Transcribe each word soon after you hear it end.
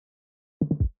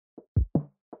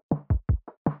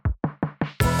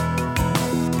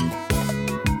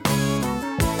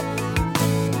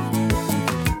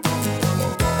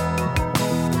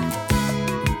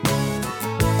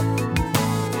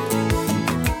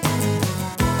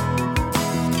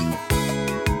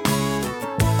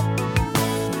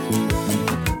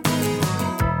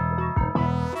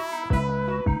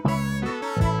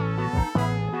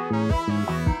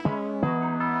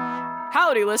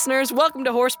listeners. Welcome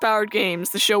to Horse-Powered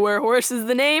Games, the show where horse is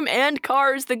the name and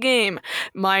car is the game.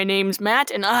 My name's Matt,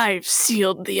 and I've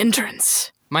sealed the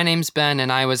entrance. My name's Ben,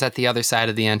 and I was at the other side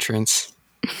of the entrance.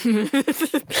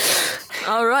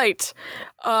 All right.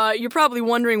 You're probably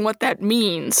wondering what that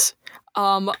means.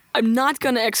 I'm not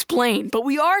going to explain, but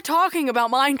we are talking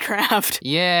about Minecraft.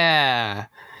 Yeah.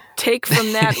 Take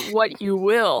from that what you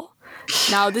will.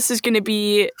 Now, this is going to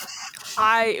be...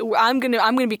 I'm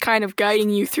gonna be kind of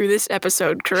guiding you through this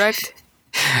episode, correct?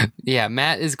 Yeah,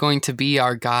 Matt is going to be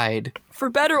our guide. For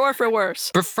better or for worse?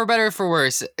 For better or for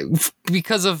worse,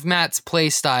 because of Matt's play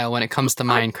style when it comes to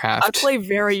Minecraft. I play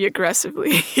very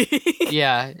aggressively.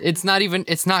 Yeah, it's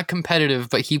not competitive,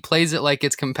 but he plays it like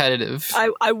it's competitive.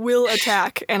 I will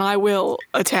attack, and I will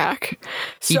attack.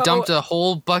 He dumped a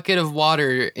whole bucket of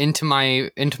water into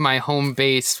my home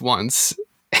base once.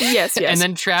 Yes. And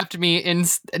then trapped me in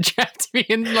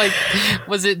like,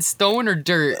 was it stone or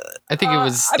dirt? I think it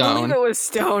was stone. I believe it was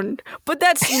stone. But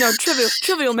that's,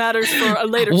 trivial matters for a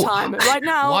later time. Right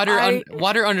now,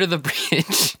 water under the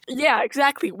bridge. Yeah,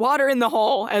 exactly. Water in the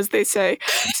hole, as they say.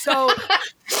 So,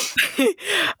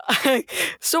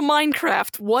 so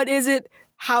Minecraft, what is it?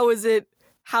 How is it?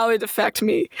 How it affect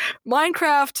me?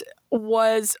 Minecraft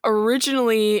was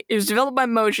developed by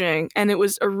Mojang, and it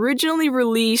was originally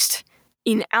released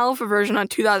in alpha version on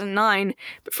 2009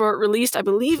 before it released, I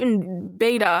believe, in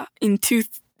beta in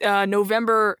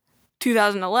November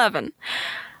 2011.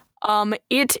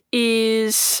 It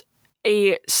is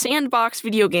a sandbox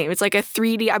video game. It's like a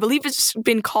 3D, I believe it's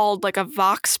been called like a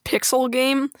Vox Pixel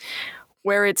game,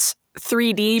 where it's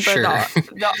 3D, but sure.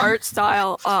 the art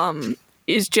style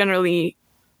is generally,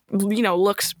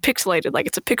 looks pixelated, like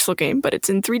it's a pixel game, but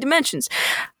it's in 3 dimensions.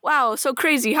 Wow, so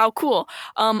crazy, how cool.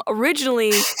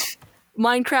 Originally,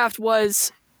 Minecraft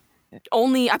was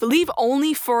only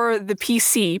for the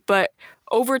PC, but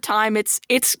over time it's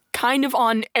kind of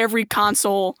on every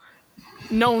console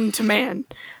known to man.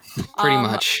 Pretty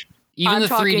much. Even the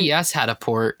 3DS had a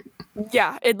port.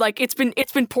 Yeah, it's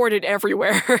been ported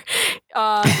everywhere.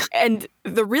 And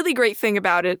the really great thing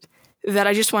about it that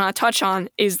I just want to touch on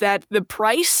is that the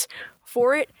price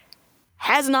for it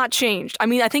has not changed. I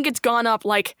mean, I think it's gone up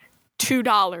like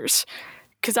 $2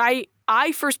 because I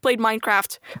first played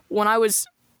Minecraft when I was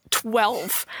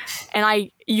 12, and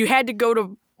you had to go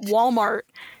to Walmart.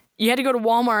 You had to go to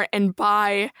Walmart and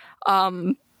buy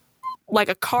like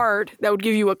a card that would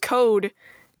give you a code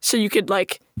so you could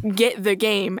like get the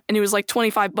game, and it was like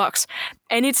 $25.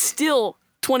 And it's still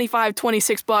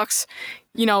 $26,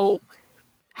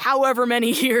 however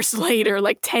many years later,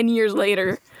 like 10 years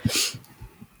later.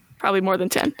 Probably more than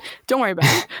 10. Don't worry about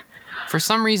it. For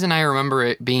some reason, I remember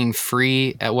it being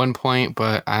free at one point,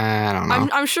 but I don't know.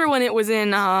 I'm sure when it was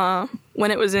in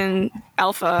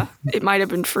alpha, it might have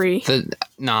been free.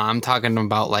 No, I'm talking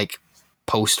about like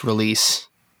post-release,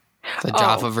 the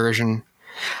Java version.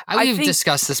 We've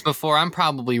discussed this before. I'm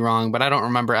probably wrong, but I don't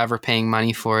remember ever paying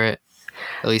money for it.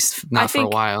 At least not for a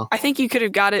while. I think you could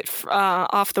have got it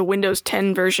off the Windows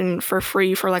 10 version for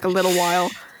free for like a little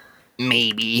while.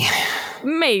 Maybe,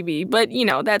 but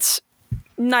that's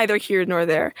neither here nor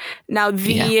there. Now,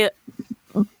 the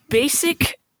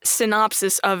basic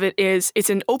synopsis of it is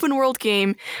it's an open world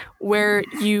game where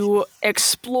you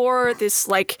explore this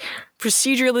like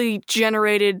procedurally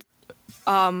generated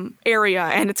area,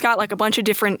 and it's got like a bunch of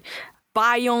different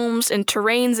biomes and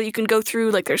terrains that you can go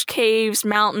through. Like there's caves,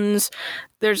 mountains,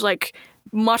 there's like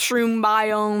mushroom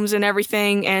biomes and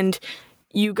everything, and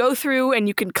you go through and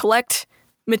you can collect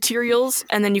materials,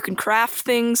 and then you can craft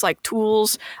things like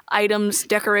tools, items,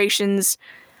 decorations,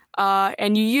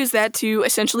 and you use that to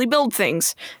essentially build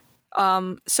things.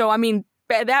 So, I mean,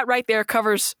 that right there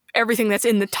covers everything that's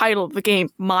in the title of the game.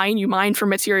 You mine for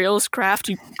materials,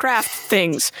 you craft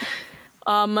things.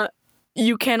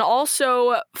 You can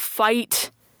also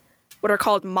fight what are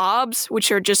called mobs,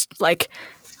 which are just like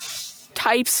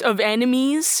types of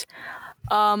enemies.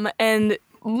 And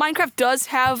Minecraft does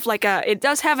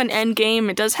have an end game.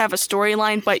 It does have a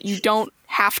storyline, but you don't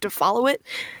have to follow it.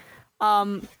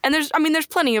 And there's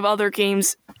plenty of other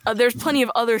games. There's plenty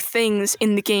of other things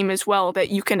in the game as well that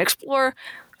you can explore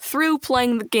through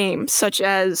playing the game, such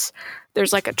as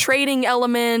there's like a trading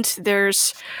element.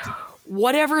 There's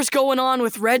whatever's going on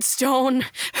with redstone,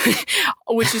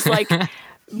 which is like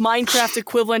Minecraft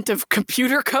equivalent of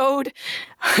computer code.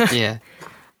 Yeah.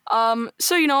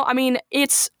 So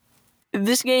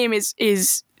this game is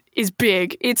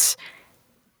big. It's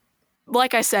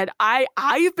like I said,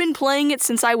 I've been playing it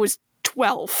since I was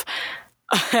 12.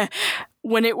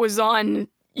 When it was on,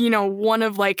 one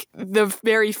of like the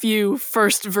very few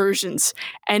first versions,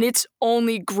 and it's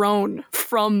only grown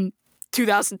from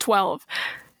 2012.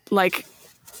 Like,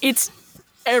 it's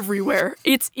everywhere.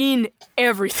 It's in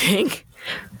everything,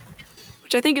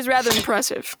 which I think is rather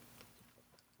impressive.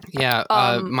 Yeah,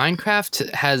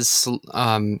 Minecraft has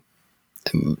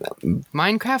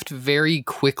Minecraft very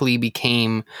quickly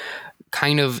became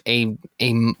kind of a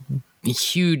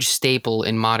huge staple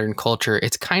in modern culture.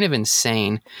 It's kind of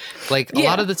insane. Like, a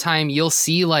lot of the time you'll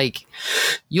see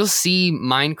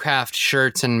Minecraft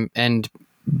shirts and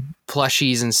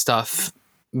plushies and stuff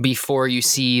before you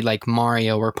see like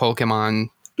Mario or Pokemon.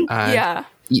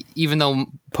 Even though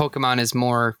Pokemon is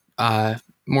more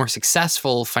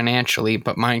successful financially,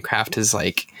 but Minecraft is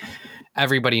like,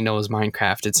 everybody knows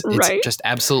Minecraft. It's just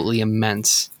absolutely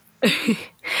immense.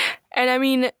 And I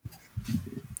mean,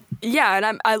 yeah,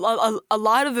 and a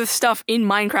lot of the stuff in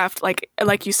Minecraft,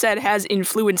 like you said, has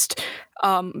influenced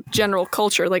general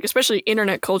culture, like especially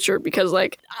internet culture, because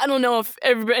like, I don't know if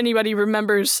anybody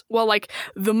remembers, well, like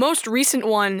the most recent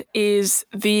one is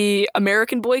the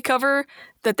American Boy cover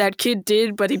that kid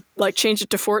did, but he like changed it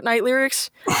to Fortnite lyrics.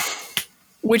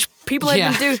 Which people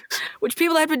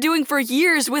had been doing for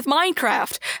years with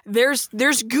Minecraft. There's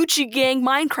Gucci Gang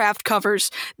Minecraft covers.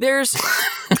 There's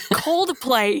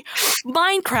Coldplay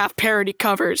Minecraft parody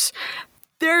covers.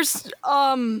 There's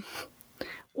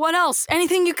what else?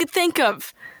 Anything you could think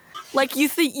of. Like you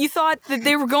thought that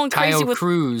they were going crazy with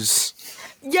Cruz.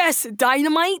 Yes,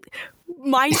 Dynamite,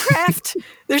 Minecraft.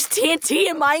 There's TNT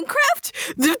in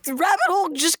Minecraft. The rabbit hole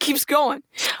just keeps going.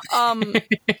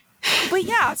 But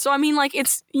yeah, so I mean, like,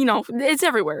 it's, you know, it's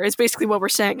everywhere. It's basically what we're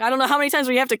saying. I don't know how many times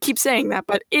we have to keep saying that,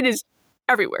 but it is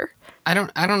everywhere. I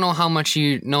don't know how much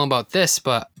you know about this,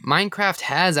 but Minecraft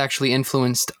has actually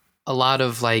influenced a lot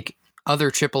of like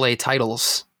other AAA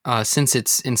titles since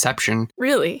its inception.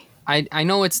 Really? I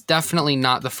know it's definitely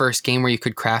not the first game where you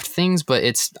could craft things, but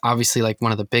it's obviously like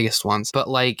one of the biggest ones. But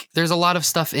like, there's a lot of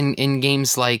stuff in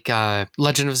games like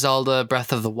Legend of Zelda,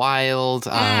 Breath of the Wild,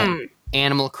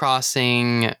 Animal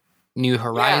Crossing, New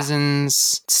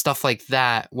Horizons, stuff like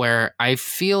that, where I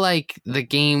feel like the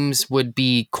games would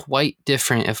be quite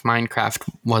different if Minecraft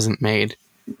wasn't made.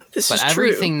 But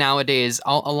everything nowadays,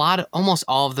 almost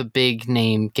all of the big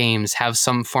name games have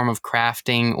some form of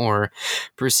crafting or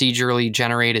procedurally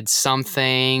generated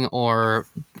something, or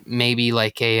maybe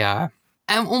like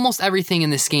almost everything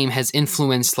in this game has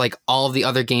influenced like all of the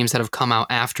other games that have come out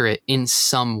after it in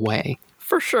some way.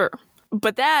 For sure.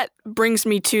 But that brings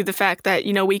me to the fact that,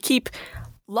 you know, we keep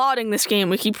lauding this game,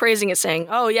 we keep praising it, saying,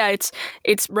 oh yeah,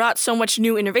 it's brought so much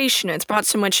new innovation, it's brought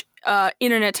so much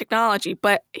internet technology,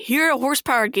 but here at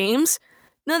Horsepower Games,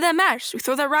 none of that matters. We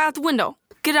throw that right out the window.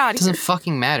 Get out of here. It doesn't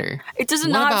fucking matter. It does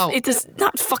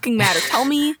not fucking matter. Tell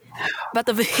me about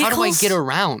the vehicles. How do I get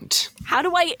around? How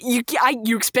do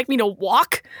you expect me to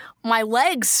walk? My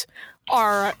legs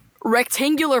are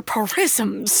rectangular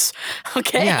prisms,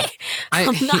 okay? Yeah,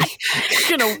 I'm not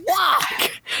gonna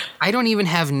walk. I don't even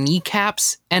have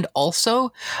kneecaps, and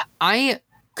also, I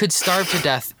could starve to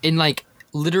death in like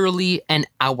literally an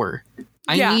hour.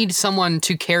 I need someone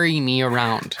to carry me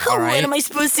around. All right? What am I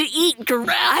supposed to eat?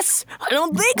 Grass? I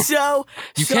don't think so.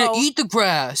 You can't eat the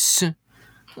grass.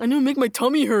 I know, make my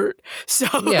tummy hurt. So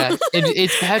yeah,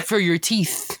 it's bad for your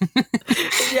teeth.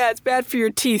 Yeah, it's bad for your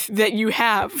teeth that you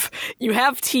have. You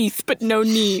have teeth, but no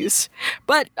knees.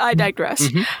 But I digress.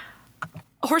 Mm-hmm.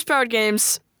 Horsepowered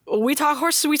Games. We talk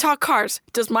horses, we talk cars.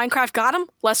 Does Minecraft got them?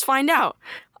 Let's find out.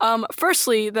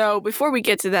 Firstly, though, before we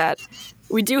get to that,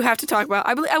 we do have to talk about.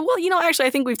 I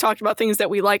think we've talked about things that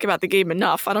we like about the game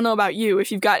enough. I don't know about you.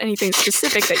 If you've got anything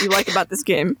specific that you like about this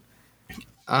game.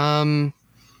 I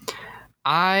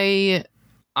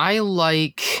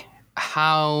like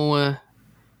how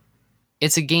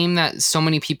it's a game that so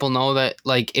many people know that,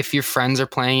 like, if your friends are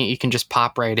playing it, you can just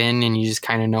pop right in and you just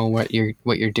kind of know what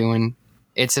you're doing.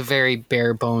 It's a very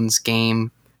bare bones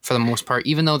game for the most part,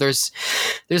 even though there's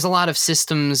a lot of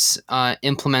systems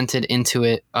implemented into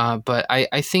it. But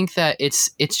I think that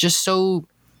it's so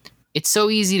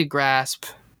easy to grasp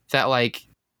that like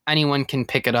anyone can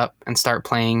pick it up and start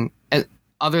playing.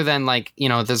 Other than like, you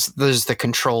know, there's the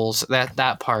controls,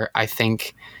 that part I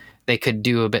think they could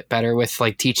do a bit better with,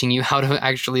 like teaching you how to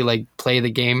actually like play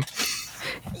the game.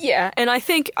 Yeah, and I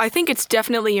think it's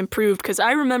definitely improved, because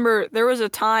I remember there was a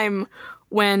time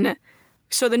when,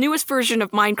 so the newest version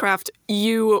of Minecraft,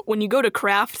 when you go to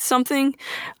craft something,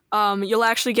 you'll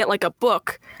actually get like a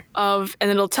book and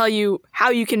it'll tell you how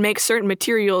you can make certain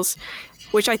materials,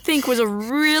 which I think was a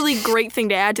really great thing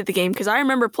to add to the game, because I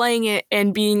remember playing it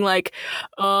and being like,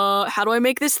 how do I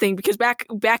make this thing? Because back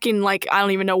in like, I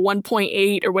don't even know,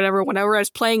 1.8 or whatever, whenever I was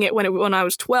playing it when I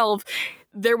was 12,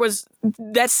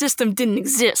 that system didn't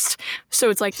exist. So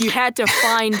it's like you had to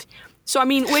find, so I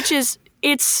mean, which is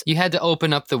it's you had to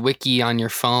open up the wiki on your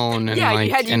phone and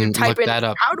you had to type look in, that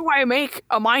up. how do I make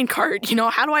a minecart?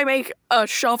 How do I make a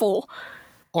shovel?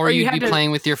 Or you'd be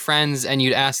playing with your friends and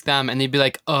you'd ask them and they'd be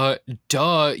like,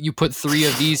 duh, you put 3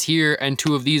 of these here and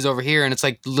 2 of these over here. And it's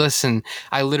like, listen,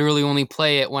 I literally only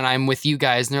play it when I'm with you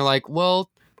guys. And they're like, well,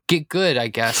 get good, I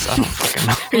guess. I don't fucking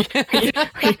know.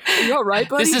 Are you all right,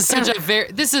 buddy?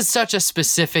 This is such a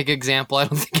specific example. I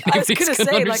don't think anybody's going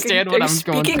to understand what I'm going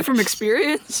through. Speaking from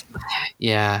experience?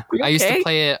 Yeah. Okay? I used to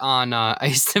play it on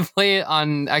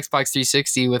Xbox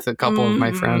 360 with a couple of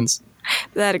my friends.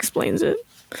 That explains it.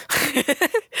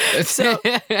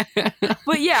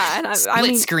 But yeah, and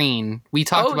split screen. We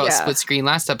talked about split screen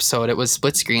last episode. It was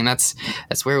split screen. That's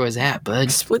where it was at,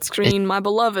 bud. Split screen, my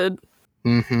beloved.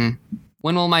 Mm-hmm.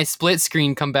 When will my split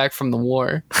screen come back from the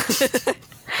war?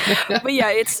 But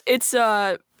yeah, it's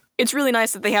really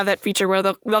nice that they have that feature where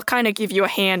they'll kind of give you a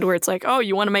hand where it's like, oh,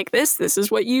 you want to make this? This is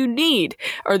what you need,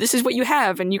 or this is what you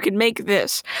have, and you can make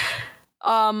this.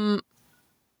 But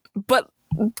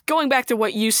going back to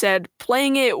what you said,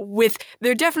 playing it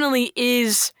there definitely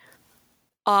is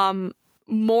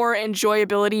more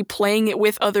enjoyability playing it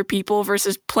with other people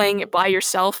versus playing it by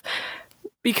yourself.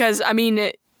 Because, I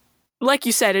mean, like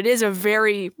you said, it is a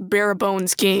very bare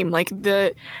bones game. Like,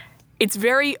 it's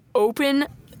very open,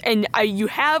 and you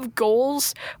have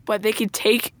goals, but they could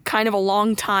take kind of a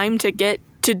long time to get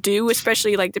to do,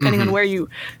 especially like depending on where you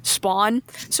spawn.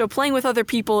 So playing with other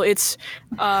people, it's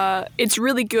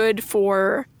really good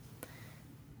for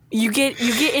you get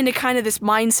into kind of this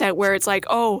mindset where it's like,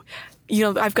 oh,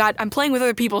 I'm playing with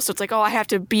other people, so it's like, oh, I have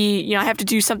to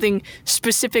do something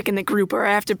specific in the group, or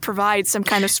I have to provide some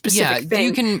kind of specific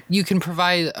thing. You can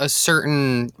provide a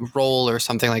certain role or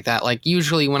something like that. Like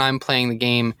usually when I'm playing the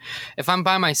game, if I'm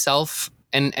by myself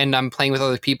and I'm playing with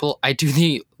other people, I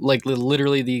do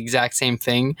literally the exact same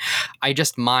thing. I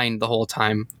just mine the whole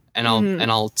time and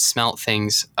I'll smelt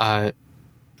things. But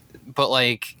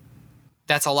like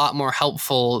that's a lot more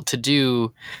helpful to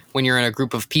do when you're in a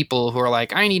group of people who are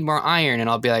like, I need more iron, and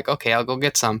I'll be like, okay, I'll go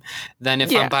get some. Then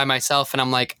if I'm by myself and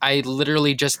I'm like, I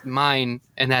literally just mine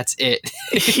and that's it.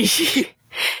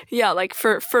 Yeah, like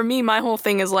for me, my whole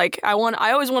thing is like I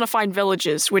always want to find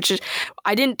villages, which is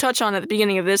I didn't touch on at the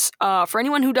beginning of this. For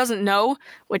anyone who doesn't know,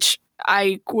 which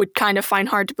I would kind of find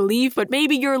hard to believe, but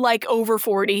maybe you're like over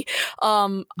 40.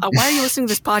 Why are you listening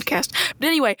to this podcast? But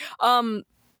anyway,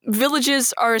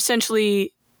 villages are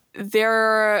essentially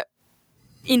they're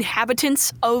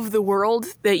inhabitants of the world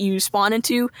that you spawn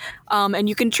into, and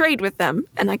you can trade with them.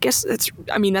 And I guess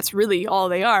that's really all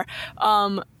they are.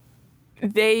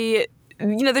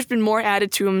 There's been more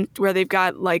added to them where they've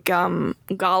got like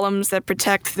golems that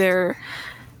protect their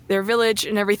village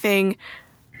and everything.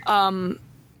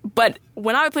 But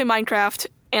when I would play Minecraft,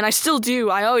 and I still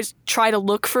do, I always try to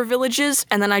look for villages,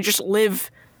 and then I just live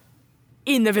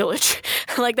in the village.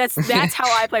 Like that's how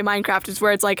I play Minecraft, is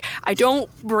where it's like I don't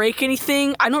break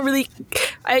anything. I don't really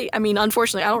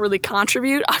unfortunately I don't really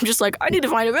contribute. I'm just like, I need to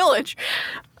find a village.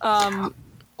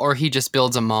 Or he just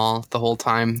builds a mall the whole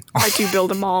time. I do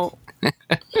build a mall.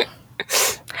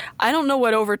 I don't know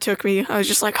what overtook me. I was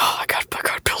just like, oh, I gotta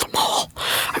build a mall.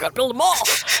 I gotta build a mall.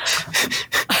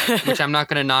 Which I'm not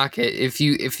gonna knock it. If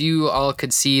you all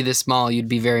could see this mall, you'd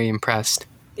be very impressed.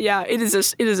 Yeah, it is a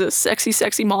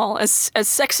sexy mall, as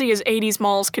sexy as 80s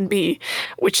malls can be,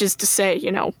 which is to say,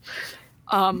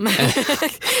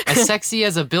 as sexy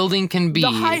as a building can be.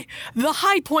 The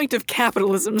high point of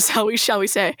capitalism, shall we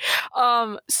say.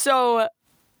 So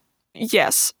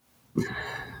yes.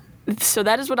 So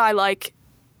that is what I like.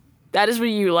 That is what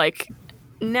you like.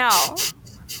 Now,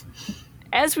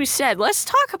 as we said, let's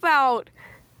talk about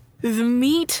the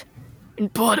meat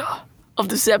and butter of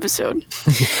this episode.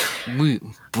 Meat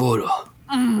and butter.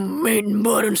 Meat and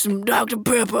butter and some Dr.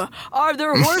 Pepper. Are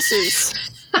there horses?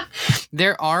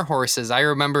 There are horses. I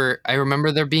remember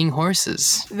there being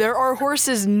horses. There are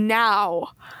horses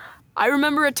now. I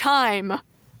remember a time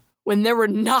when there were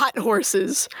not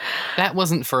horses. That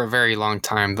wasn't for a very long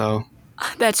time, though.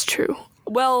 That's true.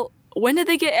 Well, when did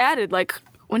they get added? I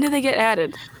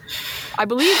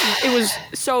believe it was.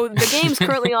 So the game's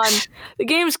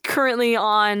currently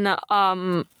on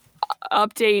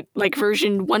update like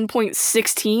version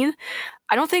 1.16.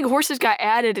 I don't think horses got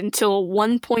added until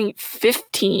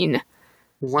 1.15.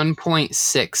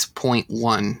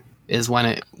 1.6.1 is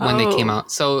when they came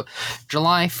out. So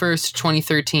July 1st,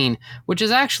 2013, which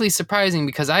is actually surprising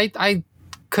because I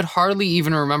could hardly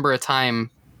even remember a time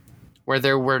where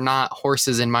there were not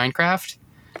horses in Minecraft.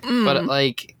 But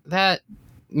like that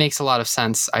makes a lot of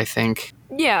sense, I think.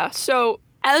 Yeah, so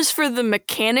as for the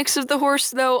mechanics of the horse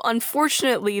though,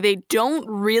 unfortunately they don't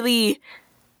really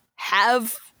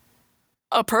have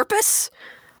a purpose.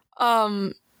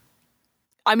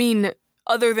 I mean,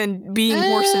 other than being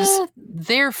horses.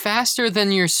 They're faster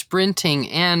than you're sprinting,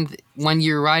 and when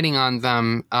you're riding on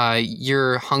them,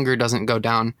 your hunger doesn't go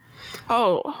down.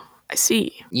 Oh, I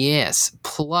see. Yes.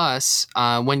 Plus,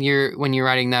 when you're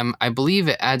riding them, I believe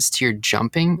it adds to your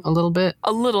jumping a little bit.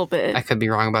 A little bit. I could be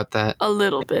wrong about that. A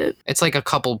little bit. It's like a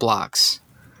couple blocks.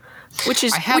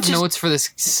 I have notes for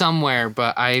this somewhere,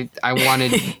 but I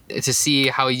wanted to see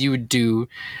how you would do.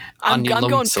 I'm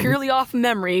going purely off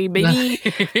memory, baby.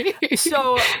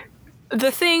 So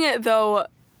the thing, though,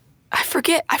 I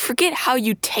forget how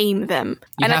you tame them.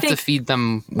 You have to feed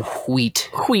them wheat.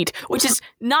 Wheat, which is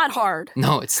not hard.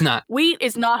 No, it's not. Wheat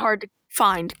is not hard to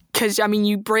find because, I mean,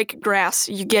 you break grass,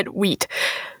 you get wheat.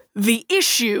 The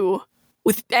issue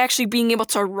with actually being able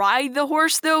to ride the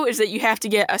horse, though, is that you have to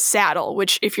get a saddle,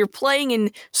 which if you're playing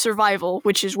in survival,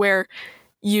 which is where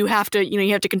you have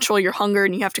to control your hunger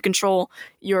and you have to control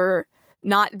your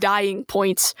not dying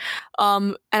points.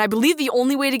 And I believe the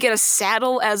only way to get a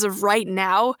saddle as of right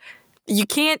now, you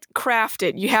can't craft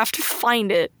it. You have to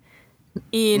find it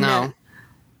in...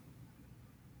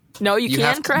 No, you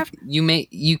can craft?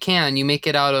 You can. You make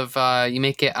it out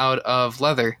of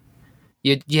leather.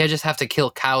 You just have to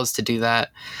kill cows to do that.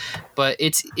 But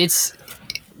it's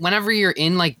whenever you're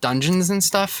in like dungeons and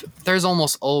stuff, there's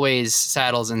almost always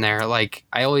saddles in there. Like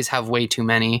I always have way too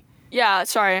many. Yeah,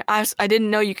 sorry. I didn't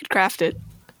know you could craft it.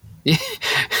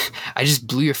 I just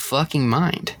blew your fucking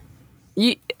mind.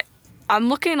 I'm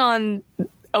looking on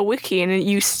a wiki and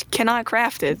you cannot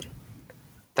craft it.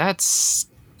 That's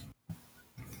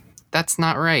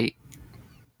not right.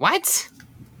 What?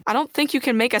 I don't think you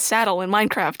can make a saddle in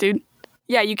Minecraft, dude.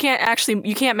 Yeah, you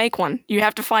can't make one. You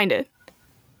have to find it.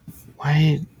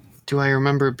 Why do I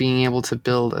remember being able to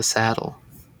build a saddle?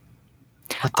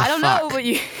 What the I don't fuck? know, but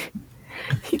you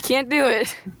can't do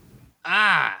it.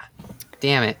 Ah,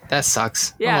 damn it. That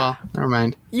sucks. Yeah. Oh well, never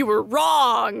mind. You were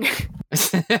wrong.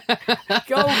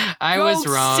 I was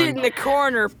wrong. Sit in the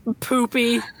corner,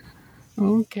 poopy.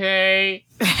 Okay.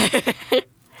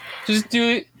 Just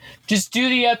do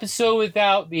the episode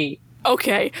without me.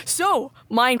 Okay, so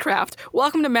Minecraft.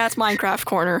 Welcome to Matt's Minecraft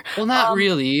Corner. Well, not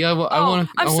really. I'm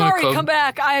sorry. Come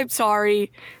back. I'm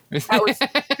sorry. That was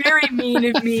very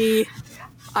mean of me.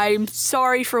 I'm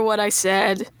sorry for what I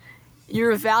said. You're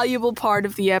a valuable part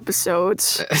of the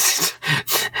episodes,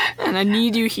 and I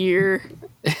need you here.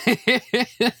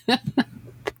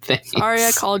 Sorry,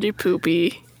 I called you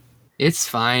poopy. It's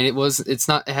fine. It's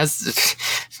not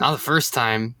the first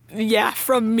time. Yeah,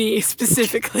 from me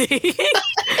specifically.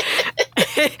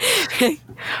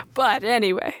 But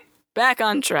anyway, back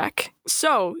on track.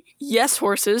 So, yes,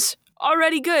 horses.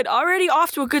 Already good. Already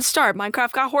off to a good start.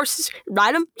 Minecraft got horses.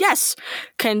 Ride them? Yes.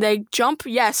 Can they jump?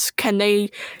 Yes. Can they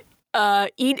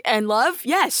eat and love?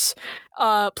 Yes.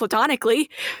 Platonically.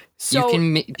 So you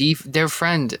can be their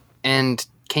friend. And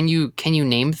can you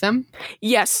name them?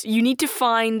 Yes. You need to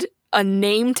find a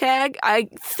name tag. I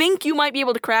think you might be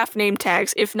able to craft name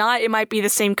tags. If not, it might be the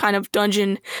same kind of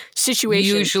dungeon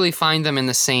situation. You usually find them in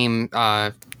the same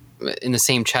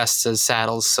chests as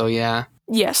saddles, so yeah.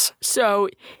 Yes. So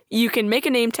you can make a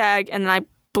name tag, and I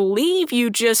believe you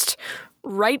just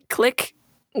right-click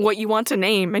what you want to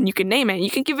name, and you can name it. You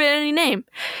can give it any name.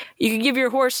 You can give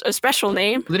your horse a special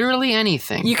name. Literally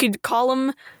anything. You could call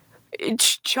him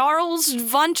Charles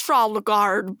von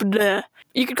Trollegard.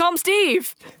 You could call him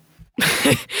Steve.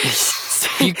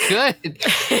 You could.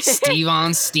 Steve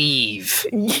on Steve.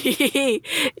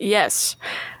 Yes.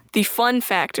 The fun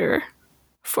factor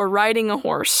for riding a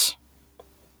horse,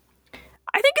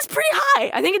 I think it's pretty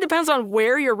high. I think it depends on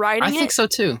where you're riding it. I think so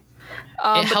too.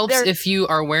 It helps if you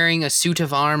are wearing a suit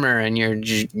of armor and you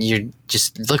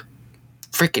just look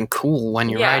freaking cool when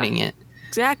you're riding it.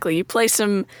 Exactly. You play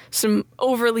some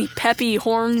overly peppy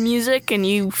horn music and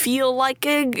you feel like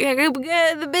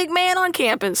the big man on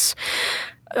campus.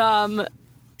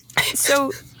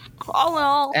 So, all in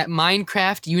all... At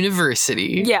Minecraft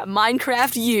University. Yeah,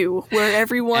 Minecraft U, where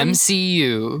everyone...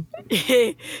 MCU.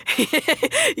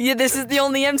 Yeah, this is the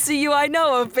only MCU I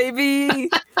know of, baby.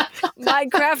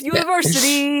 Minecraft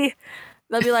University.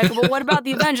 They'll be like, well, what about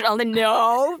the Avengers? Oh,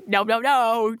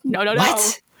 no.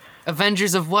 What?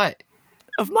 Avengers of what?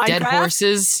 Of Minecraft? Dead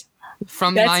horses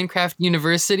from Minecraft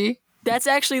University? That's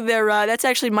actually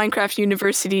Minecraft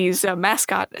University's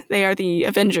mascot. They are the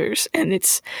Avengers, and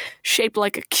it's shaped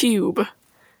like a cube.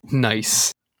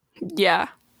 Nice. Yeah.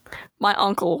 My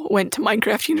uncle went to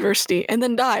Minecraft University and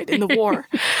then died in the war.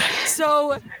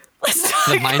 So, let's talk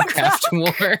the Minecraft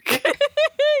War.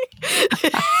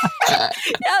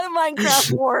 Yeah, the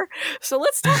Minecraft War. So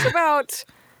let's talk about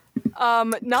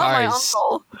Not my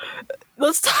uncle.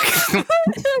 Let's talk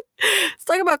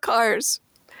about cars.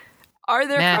 Are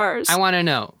there Matt, cars? I want to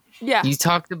know. Yeah. You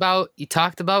talked about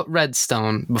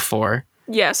redstone before.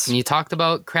 Yes. And you talked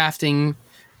about crafting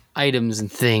items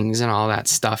and things and all that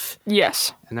stuff.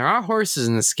 Yes. And there are horses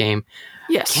in this game.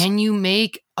 Yes. Can you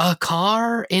make a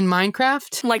car in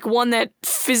Minecraft? Like one that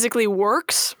physically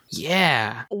works?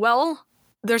 Yeah. Well,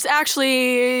 there's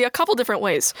actually a couple different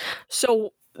ways.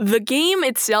 So the game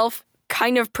itself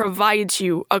kind of provides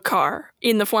you a car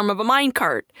in the form of a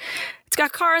minecart. It's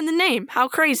got car in the name. How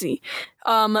crazy.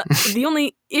 The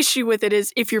only issue with it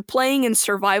is if you're playing in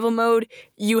survival mode,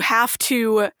 you have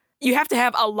to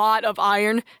have a lot of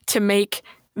iron to make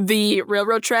the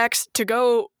railroad tracks to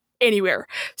go anywhere.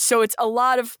 So it's a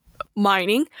lot of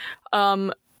mining.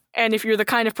 And if you're the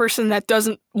kind of person that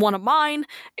doesn't want to mine,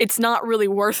 it's not really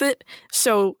worth it.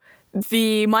 So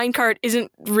the minecart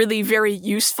isn't really very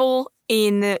useful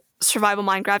in survival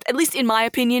Minecraft, at least in my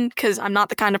opinion, because I'm not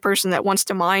the kind of person that wants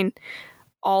to mine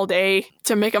all day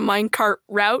to make a minecart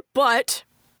route. But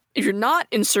if you're not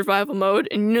in survival mode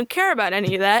and you don't care about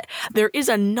any of that, there is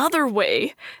another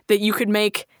way that you could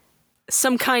make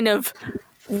some kind of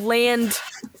land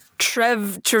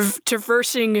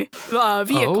traversing vehicle.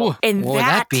 Oh, and what would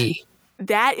that be?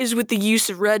 That is with the use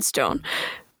of redstone.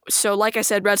 So like I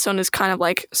said, redstone is kind of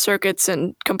like circuits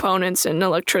and components and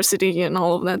electricity and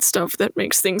all of that stuff that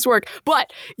makes things work.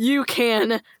 But you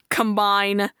can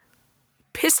combine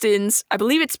pistons, I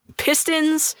believe it's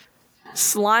pistons,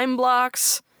 slime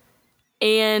blocks,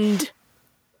 and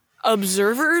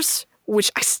observers,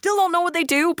 which I still don't know what they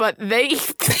do, but they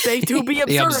do be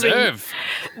observing. They observe.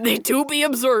 They do be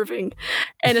observing.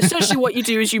 And essentially what you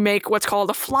do is you make what's called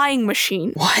a flying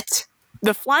machine. What?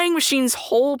 The flying machine's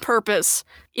whole purpose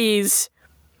is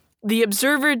the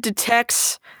observer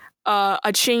detects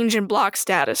a change in block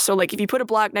status. So like if you put a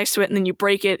block next to it and then you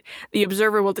break it, the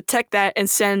observer will detect that and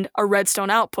send a redstone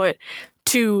output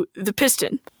to the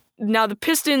piston. Now the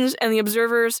pistons and the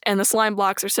observers and the slime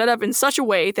blocks are set up in such a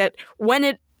way that when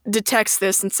it detects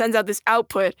this and sends out this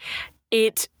output,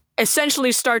 it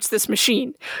essentially starts this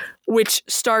machine, which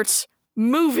starts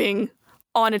moving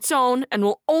on its own and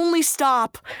will only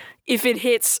stop if it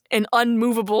hits an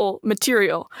unmovable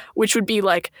material, which would be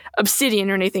like obsidian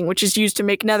or anything, which is used to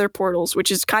make nether portals,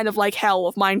 which is kind of like hell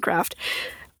of Minecraft.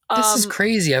 This is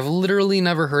crazy. I've literally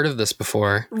never heard of this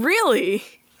before. Really?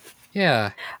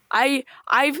 Yeah.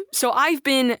 I've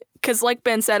been, because like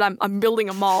Ben said, I'm building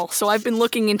a mall, so I've been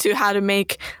looking into how to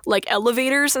make like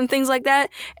elevators and things like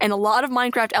that, and a lot of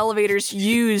Minecraft elevators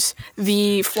use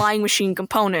the flying machine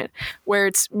component, where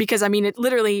it's, because I mean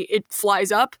it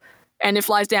flies up and it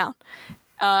flies down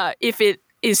if it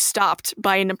is stopped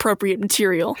by an appropriate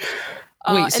material.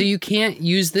 Wait, so you can't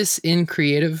use this in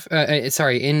creative,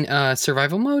 in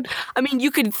survival mode? I mean,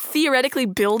 you could theoretically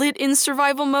build it in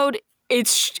survival mode.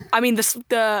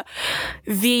 The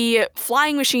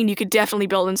flying machine you could definitely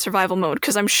build in survival mode,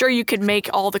 because I'm sure you could make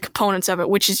all the components of it,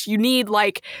 which is you need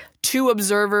like 2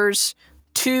 observers,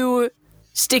 2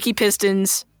 sticky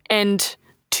pistons, and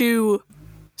 2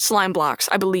 slime blocks,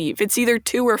 I believe. It's either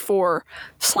 2 or 4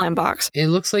 slime blocks. It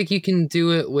looks like you can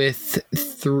do it with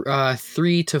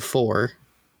 3 to 4.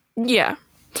 Yeah.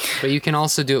 But you can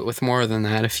also do it with more than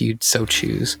that if you so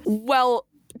choose. Well,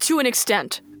 to an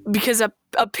extent, because a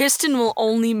piston will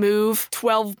only move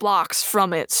 12 blocks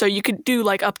from it, so you could do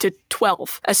like up to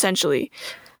 12, essentially.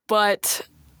 But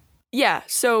yeah,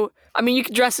 so I mean, you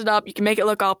can dress it up, you can make it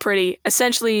look all pretty.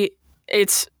 Essentially,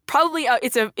 it's probably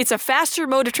it's a faster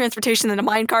mode of transportation than a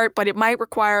minecart, but it might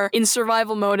require, in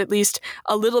survival mode at least,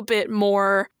 a little bit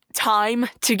more time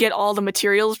to get all the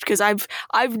materials, because I've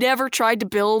never tried to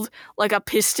build like a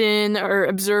piston or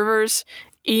observers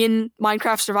in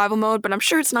Minecraft survival mode, but I'm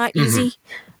sure it's not easy.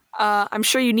 I'm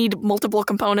sure you need multiple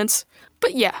components,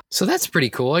 but yeah. So that's pretty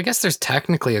cool. I guess there's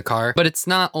technically a car, but it's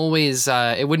not always,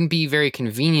 it wouldn't be very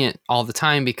convenient all the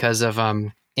time because of,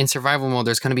 in survival mode,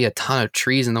 there's going to be a ton of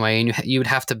trees in the way, and you would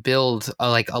have to build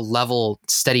a level,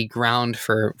 steady ground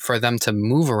for them to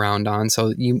move around on.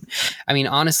 So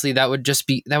honestly, that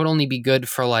would only be good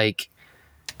for like,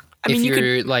 if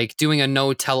you're like doing a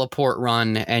no teleport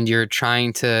run and you're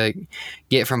trying to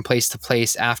get from place to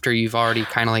place after you've already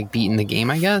kind of like beaten the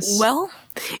game, I guess. Well,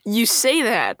 you say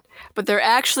that, but there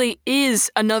actually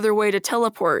is another way to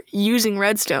teleport using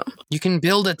redstone. You can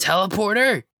build a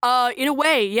teleporter? In a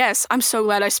way, yes. I'm so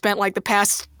glad I spent like the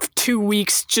past 2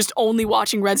 weeks just only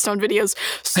watching redstone videos.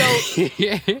 So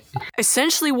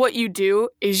essentially what you do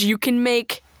is you can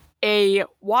make a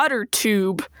water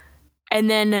tube and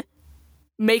then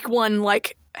make one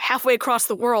like halfway across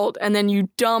the world, and then you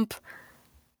dump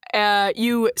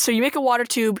you make a water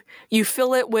tube, you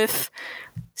fill it with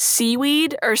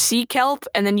seaweed or sea kelp,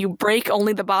 and then you break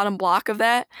only the bottom block of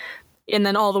that, and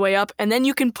then all the way up, and then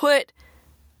you can put,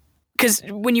 because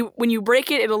when you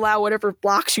break it, it'll allow whatever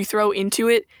blocks you throw into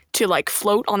it to like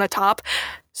float on the top.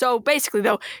 So basically,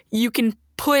 though, you can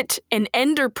put an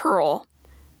ender pearl,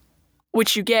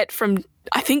 which you get from,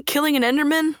 I think, killing an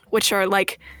enderman, which are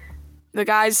like the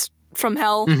guys from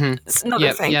hell. Mm-hmm. It's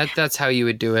another thing. Yeah, that's how you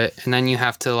would do it. And then you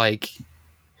have to, like,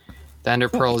 the ender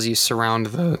pearls, you surround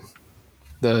the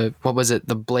what was it,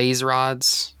 the blaze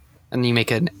rods, and you make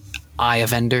an eye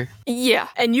of ender. Yeah,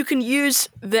 and you can use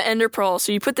the ender pearl.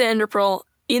 So you put the ender pearl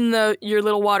in your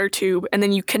little water tube, and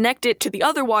then you connect it to the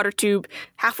other water tube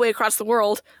halfway across the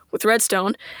world with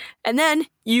redstone, and then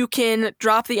you can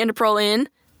drop the ender pearl in,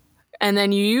 and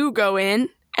then you go in,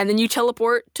 and then you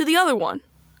teleport to the other one.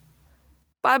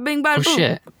 Bada bing, bada boom.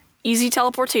 Shit. Easy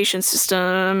teleportation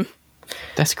system.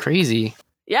 That's crazy.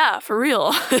 Yeah, for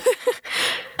real.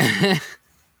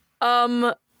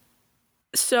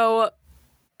 So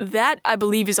that, I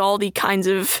believe, is all the kinds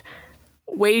of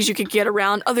ways you could get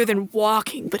around other than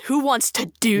walking. But who wants to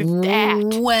do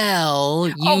that?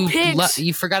 Well, pigs.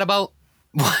 You forgot about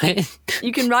what?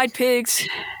 You can ride pigs.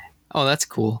 Oh, that's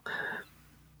cool.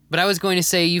 But I was going to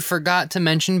say you forgot to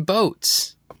mention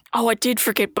boats. Oh, I did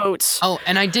forget boats. Oh,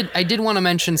 and I did want to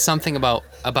mention something about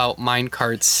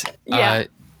minecarts. Yeah.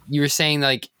 You were saying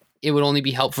like it would only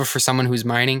be helpful for someone who's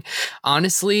mining.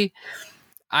 Honestly,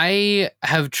 I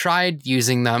have tried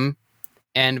using them,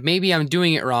 and maybe I'm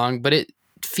doing it wrong, but it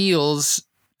feels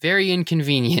very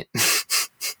inconvenient.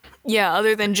 Yeah,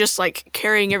 other than just like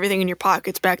carrying everything in your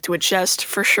pockets back to a chest,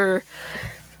 for sure.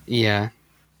 Yeah.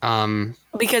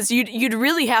 Because you'd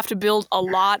really have to build a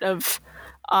lot of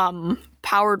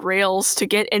powered rails to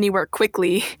get anywhere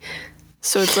quickly.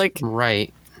 So it's like,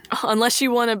 right. Unless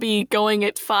you want to be going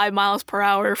at 5 miles per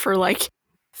hour for like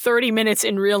 30 minutes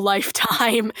in real life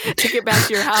time to get back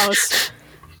to your house.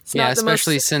 Yeah,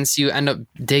 especially since you end up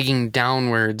digging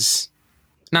downwards.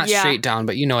 Not straight down,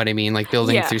 but you know what I mean, like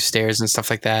building through stairs and stuff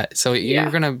like that. So you're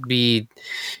gonna be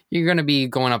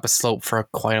going up a slope for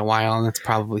quite a while, and it's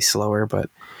probably slower, but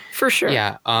for sure.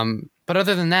 Yeah. But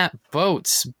other than that,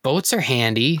 boats are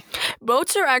handy.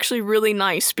 Boats are actually really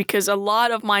nice because a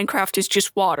lot of Minecraft is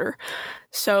just water.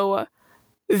 So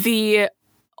the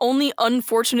only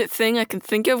unfortunate thing I can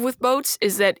think of with boats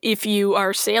is that if you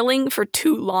are sailing for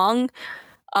too long,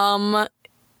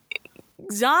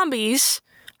 zombies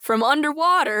from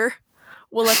underwater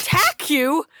will attack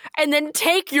you and then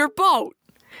take your boat.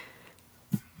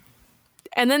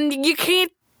 And then you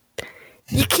can't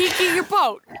get your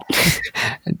boat.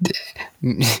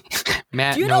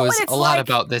 Matt knows a lot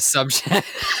about this subject.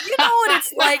 You know what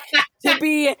it's like to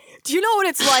be... Do you know what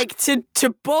it's like to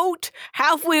boat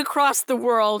halfway across the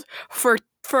world for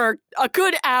a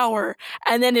good hour,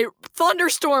 and then it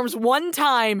thunderstorms one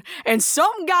time, and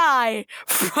some guy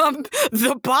from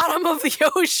the bottom of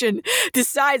the ocean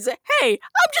decides that, hey,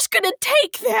 I'm just gonna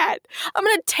take that. I'm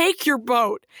gonna take your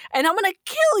boat, and I'm gonna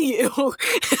kill you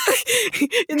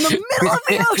in the middle of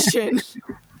the ocean.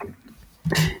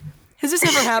 Has this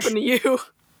ever happened to you?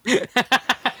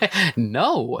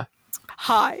 No.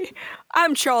 Hi,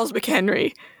 I'm Charles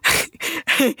McHenry.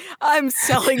 I'm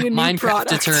selling a new Minecraft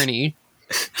product. attorney.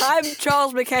 I'm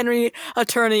Charles McHenry,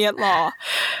 attorney at law.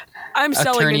 I'm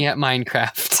selling attorney at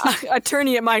Minecraft.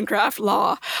 Attorney at Minecraft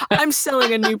law. I'm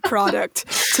selling a new product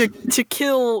to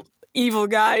kill evil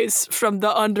guys from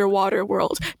the underwater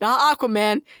world. Not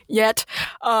Aquaman yet.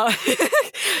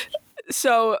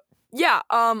 So yeah,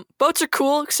 boats are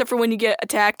cool except for when you get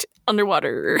attacked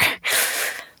underwater.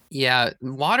 Yeah,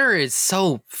 water is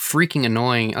so freaking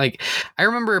annoying. Like, I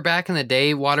remember back in the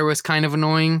day, water was kind of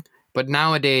annoying, but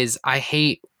nowadays I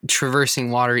hate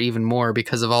traversing water even more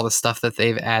because of all the stuff that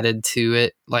they've added to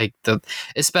it. Like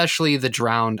especially the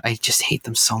drowned. I just hate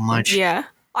them so much. Yeah.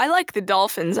 I like the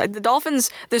dolphins.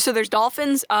 There's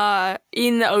dolphins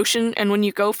in the ocean, and when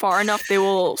you go far enough, they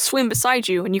will swim beside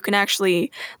you, and you can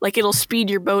actually, like, it'll speed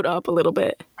your boat up a little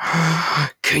bit.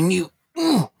 Can you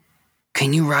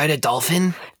ride a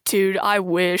dolphin? Dude, I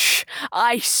wish.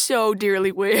 I so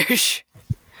dearly wish.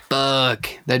 Fuck.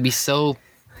 That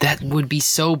would be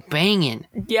so banging.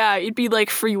 Yeah, it'd be like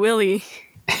Free Willy.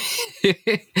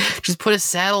 Just put a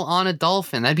saddle on a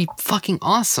dolphin. That'd be fucking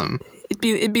awesome.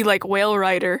 It'd be like Whale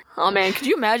Rider. Oh man, could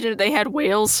you imagine if they had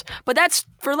whales? But that's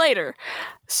for later.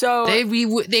 So they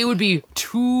would be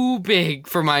too big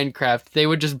for Minecraft. They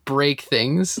would just break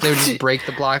things. They would just break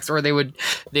the blocks, or they would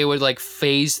like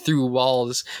phase through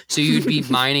walls. So you'd be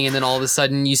mining, and then all of a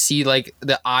sudden you see like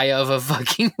the eye of a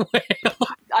fucking whale.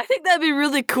 I think that'd be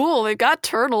really cool. They've got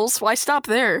turtles. Why stop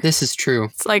there? This is true.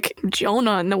 It's like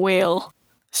Jonah and the whale.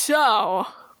 So,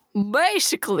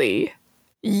 basically,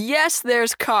 yes,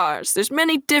 there's cars. There's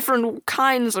many different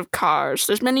kinds of cars.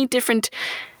 There's many different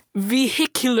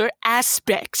vehicular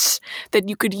aspects that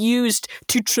you could use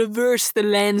to traverse the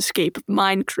landscape of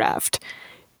Minecraft.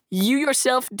 You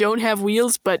yourself don't have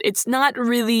wheels, but it's not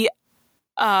really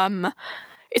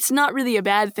a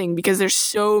bad thing because there's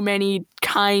so many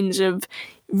kinds of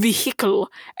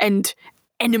vehicle and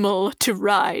animal to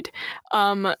ride.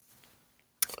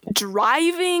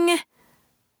 Driving,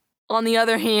 on the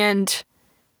other hand,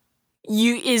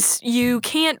 you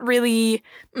can't really.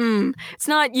 It's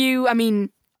not you. I mean,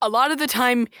 a lot of the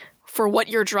time, for what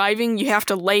you're driving, you have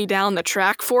to lay down the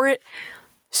track for it.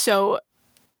 So,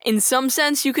 in some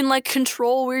sense, you can like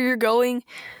control where you're going.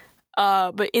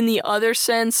 But in the other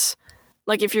sense,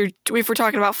 like if we're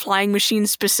talking about flying machines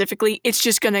specifically, it's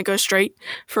just gonna go straight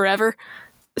forever.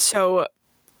 So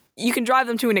you can drive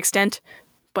them to an extent,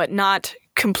 but not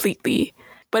completely.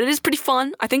 But it is pretty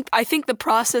fun. I think the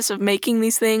process of making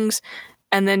these things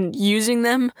and then using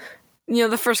them,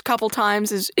 the first couple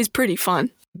times is pretty fun.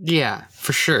 Yeah,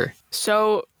 for sure.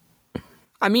 So,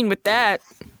 I mean, with that,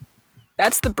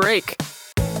 that's the break.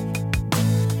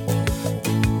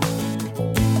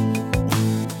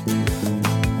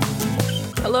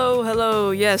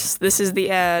 Hello, yes, this is the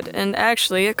ad, and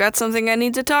actually, I've got something I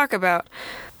need to talk about.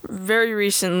 Very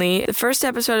recently, the first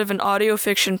episode of an audio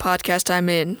fiction podcast I'm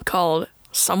in, called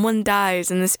Someone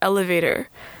Dies in This Elevator,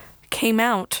 came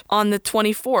out on the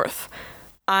 24th.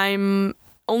 I'm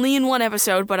only in one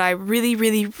episode, but I really,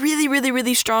 really, really, really,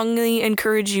 really strongly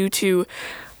encourage you to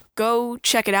go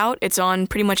check it out. It's on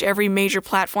pretty much every major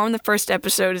platform. The first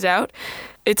episode is out.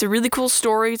 It's a really cool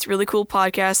story. It's a really cool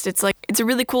podcast. It's a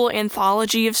really cool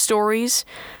anthology of stories.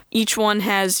 Each one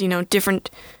has, different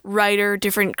writer,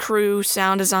 different crew,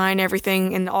 sound design,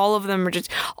 everything, and all of them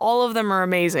are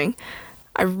amazing.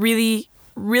 I really,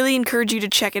 really encourage you to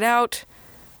check it out.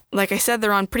 Like I said,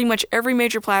 they're on pretty much every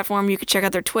major platform. You can check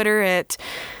out their Twitter at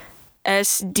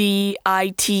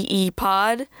SDITE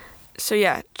Pod. So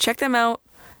yeah, check them out.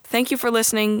 Thank you for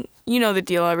listening. You know the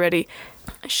deal already.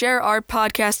 Share our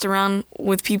podcast around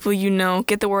with people you know.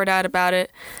 Get the word out about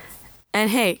it. And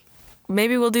hey,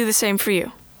 maybe we'll do the same for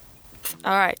you.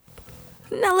 All right.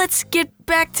 Now let's get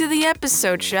back to the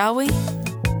episode, shall we?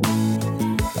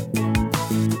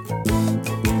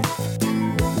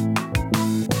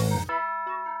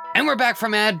 And we're back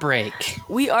from ad break.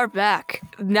 We are back.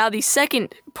 Now the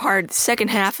second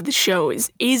half of the show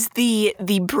is the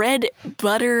bread,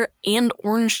 butter, and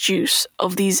orange juice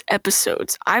of these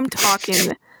episodes. I'm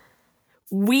talking,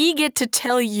 we get to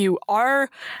tell you, our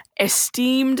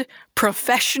esteemed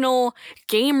professional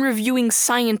game reviewing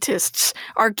scientists,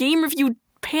 our game review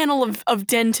panel of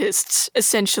dentists,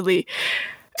 essentially,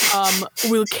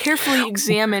 will carefully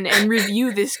examine and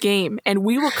review this game, and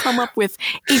we will come up with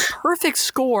a perfect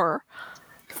score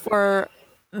for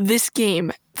this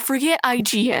game. Forget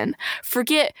IGN,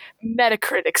 forget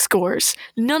Metacritic scores.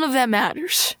 None of that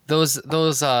matters. Those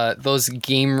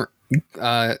game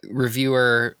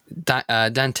reviewer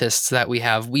dentists that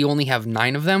we only have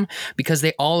 9 of them because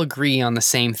they all agree on the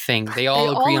same thing. They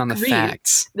all agree on the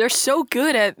facts. They're so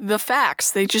good at the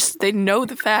facts. They know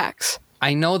the facts.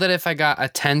 I know that if I got a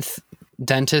 10th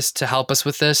dentist to help us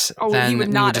with this, then we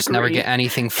would just never get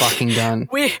anything fucking done.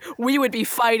 We would be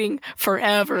fighting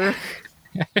forever.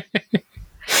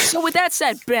 So with that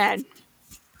said, Ben.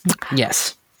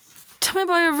 Yes. Tell me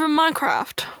about your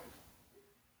Minecraft.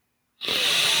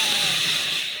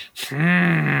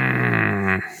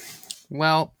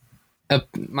 Well,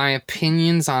 my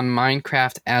opinions on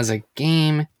Minecraft as a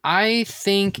game, I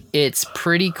think it's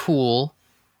pretty cool.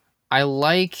 I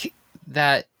like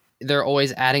that they're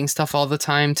always adding stuff all the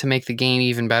time to make the game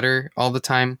even better all the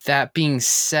time. That being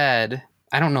said,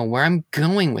 I don't know where I'm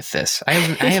going with this. I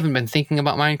haven't been thinking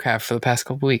about Minecraft for the past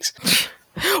couple weeks.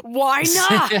 Why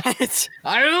not?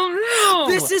 I don't know.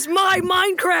 This is my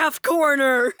Minecraft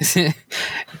corner.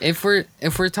 If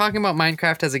we're talking about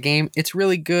Minecraft as a game, it's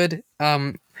really good.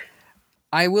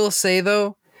 I will say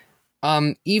though,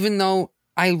 even though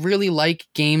I really like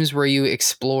games where you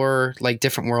explore like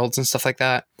different worlds and stuff like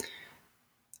that,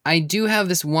 I do have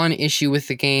this one issue with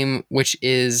the game, which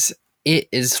is it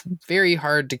is very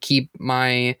hard to keep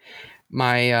my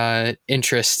my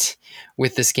interest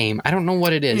with this game. I don't know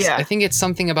what it is. Yeah. I think it's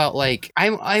something about like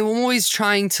I'm always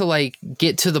trying to like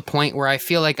get to the point where I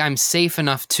feel like I'm safe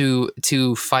enough to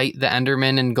fight the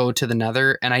Enderman and go to the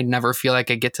Nether, and I never feel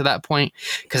like I get to that point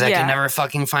because I can never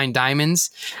fucking find diamonds,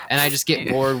 and I just get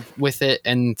bored with it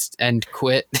and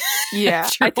quit. Yeah,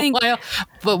 I think.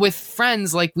 But with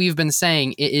friends, like we've been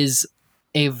saying, it is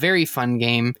a very fun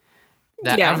game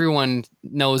that everyone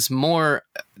knows more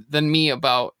than me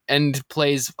about and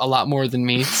plays a lot more than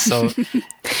me. So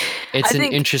it's an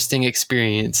interesting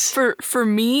experience. For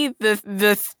me,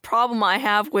 the problem I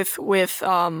have with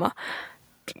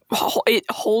it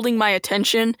holding my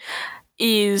attention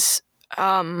is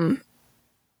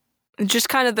just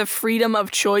kind of the freedom of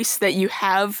choice that you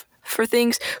have for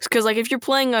things. Because like if you're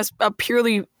playing a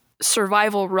purely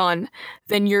survival run,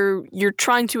 then you're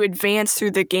trying to advance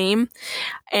through the game,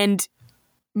 and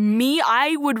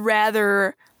I would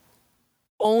rather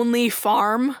only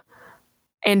farm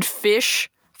and fish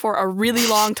for a really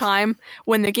long time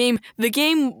when the game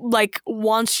like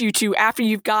wants you to, after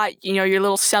you've got, you know, your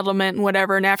little settlement and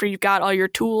whatever, and after you've got all your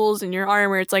tools and your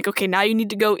armor, it's like, okay, now you need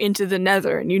to go into the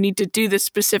Nether and you need to do this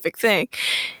specific thing.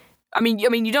 I mean,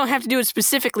 you don't have to do it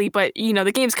specifically, but, you know,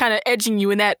 the game's kind of edging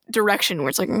you in that direction where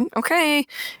it's like, okay,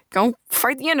 go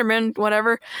fight the Enderman,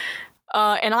 whatever.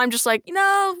 And I'm just like,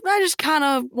 no, I just kind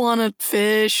of want to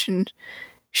fish and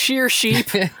shear sheep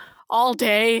all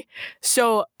day.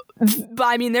 So, but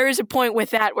I mean, there is a point with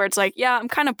that where it's like, yeah, I'm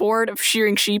kind of bored of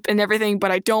shearing sheep and everything, but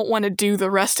I don't want to do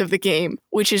the rest of the game,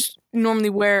 which is normally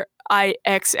where I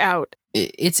X out.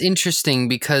 It's interesting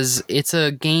because it's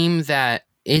a game that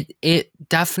it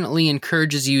definitely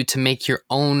encourages you to make your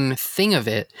own thing of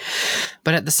it.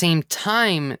 But at the same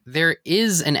time, there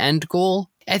is an end goal.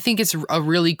 I think it's a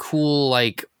really cool,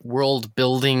 like, world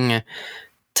building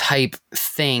type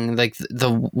thing, like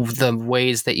the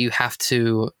ways that you have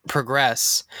to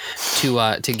progress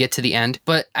to get to the end.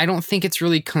 But I don't think it's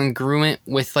really congruent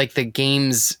with like the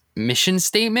game's mission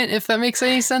statement, if that makes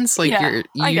any sense. Like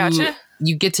I gotcha.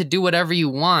 You get to do whatever you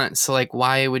want. So like,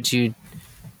 why would you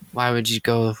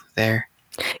go there?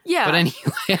 Yeah. But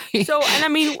anyway. So, and I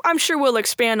mean, I'm sure we'll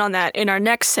expand on that in our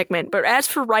next segment. But as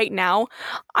for right now,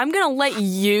 I'm going to let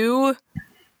you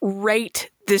rate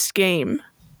this game.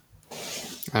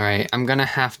 All right. I'm going to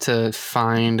have to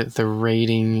find the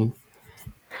rating.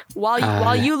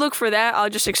 While you look for that, I'll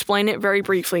just explain it very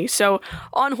briefly. So,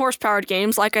 on horse-powered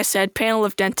games, like I said, panel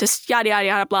of dentists, yada, yada,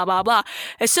 yada, blah, blah, blah.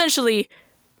 Essentially,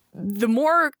 the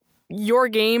more your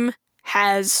game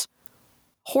has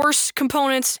horse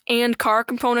components and car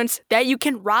components that you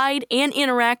can ride and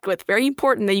interact with, very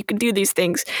important that you can do these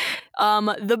things,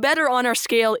 the better on our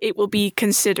scale it will be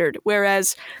considered.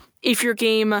 Whereas if your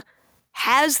game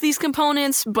has these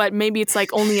components, but maybe it's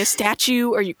like only a statue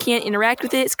or you can't interact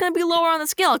with it, it's going to be lower on the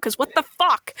scale because what the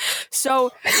fuck?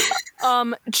 So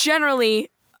generally,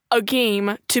 a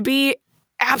game to be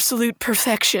absolute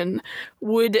perfection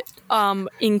would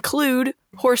include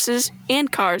horses and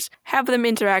cars, have them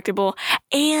interactable,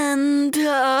 and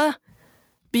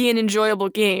be an enjoyable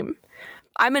game.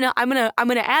 I'm gonna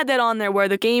add that on there where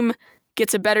the game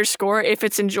gets a better score if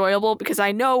it's enjoyable, because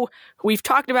I know we've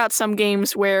talked about some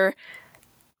games where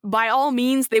by all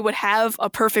means they would have a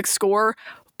perfect score,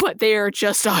 but they are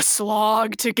just a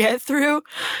slog to get through.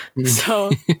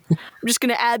 So I'm just going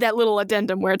to add that little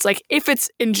addendum where it's like, if it's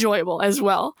enjoyable as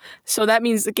well. So that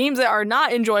means the games that are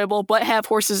not enjoyable but have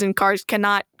horses and cars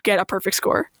cannot get a perfect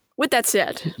score. With that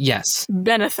said. Yes.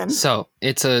 Benethan. So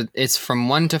it's from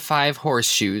 1 to 5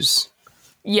 horseshoes.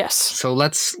 Yes. So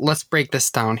let's break this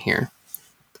down here.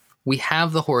 We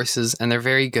have the horses, and they're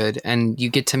very good, and you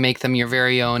get to make them your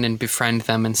very own and befriend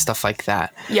them and stuff like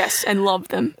that. Yes, and love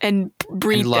them and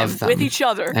breed them with each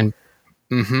other. And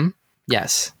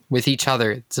yes, with each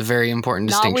other. It's a very important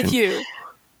distinction. Not with you.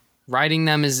 Riding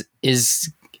them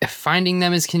is finding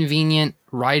them is convenient.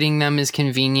 Riding them is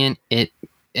convenient. It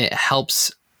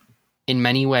helps in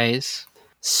many ways.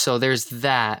 So there's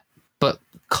that. But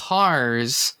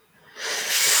cars.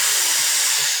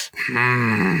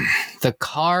 The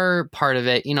car part of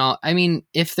it, you know, I mean,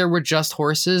 if there were just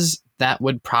horses, that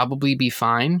would probably be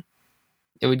fine.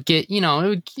 It would get, you know,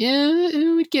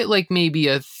 it would get like maybe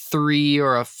a 3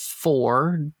 or a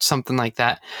 4, something like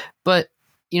that. But,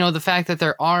 you know, the fact that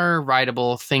there are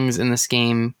rideable things in this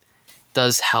game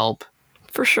does help.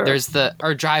 For sure. There's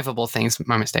or drivable things,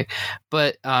 my mistake.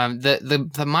 But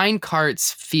the mine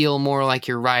carts feel more like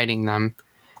you're riding them.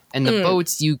 And the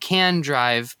boats you can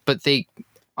drive, but they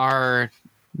are...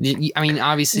 I mean,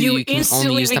 obviously you can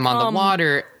only use them on the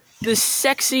water. The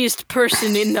sexiest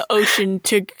person in the ocean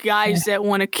to guys that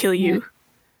want to kill you.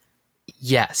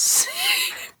 Yes.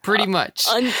 Pretty much.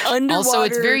 Underwater. Also,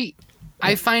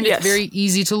 I find Yes. it very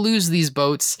easy to lose these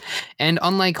boats, and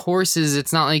unlike horses,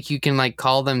 it's not like you can like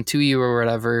call them to you or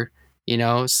whatever, you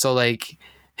know. So like,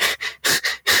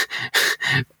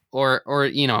 or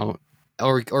you know,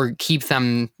 or keep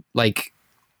them like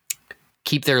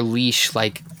keep their leash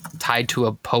like tied to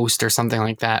a post or something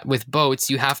like that. With boats,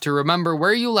 you have to remember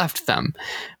where you left them,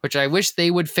 which I wish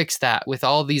they would fix that with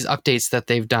all these updates that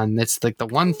they've done. That's like the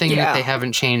one thing that they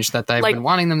haven't changed that I've been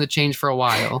wanting them to change for a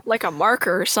while. Like a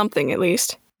marker or something, at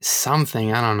least.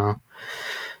 Something, I don't know.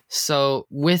 So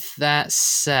with that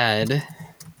said,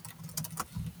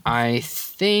 I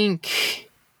think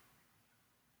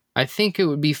it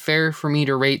would be fair for me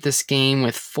to rate this game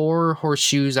with 4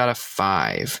 horseshoes out of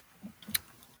 5.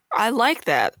 I like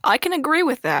that. I can agree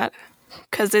with that.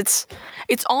 Because it's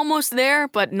almost there,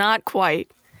 but not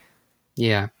quite.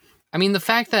 Yeah. I mean, the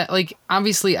fact that, like,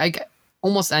 obviously,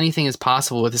 almost anything is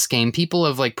possible with this game. People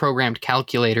have, like, programmed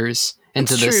calculators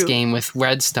into this game with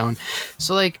Redstone.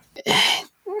 So, like,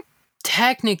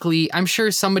 technically, I'm sure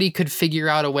somebody could figure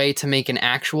out a way to make an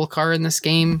actual car in this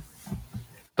game.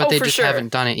 But they just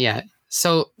haven't done it yet.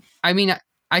 So, I mean,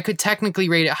 I could technically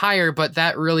rate it higher, but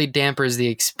that really dampers the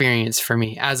experience for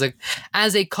me as a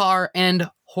car and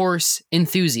horse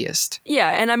enthusiast.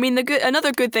 Yeah, and I mean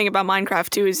another good thing about Minecraft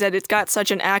too is that it's got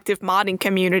such an active modding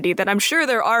community that I'm sure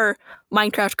there are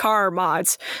Minecraft car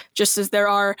mods, just as there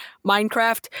are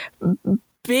Minecraft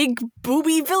big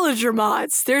booby villager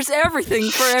mods. There's everything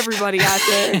for everybody out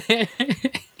there.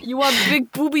 You want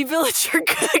big booby villager?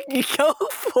 Go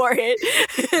for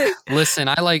it. Listen,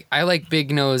 I like big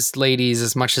nosed ladies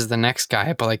as much as the next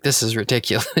guy, but like this is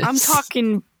ridiculous. I'm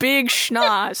talking big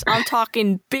schnoz. I'm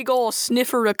talking big ol'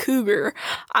 sniffer a cougar.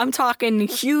 I'm talking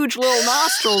huge little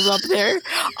nostrils up there.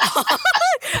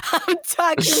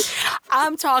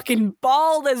 I'm talking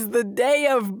bald as the day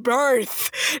of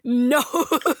birth.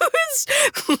 Nose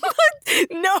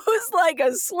like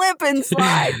a slip and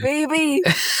slide, baby.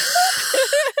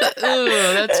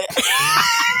 That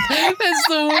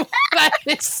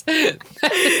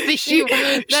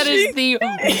is the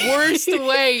worst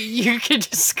way you could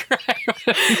describe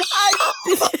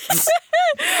it.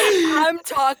 I'm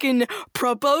talking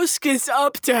proboscis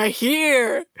up to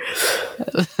here.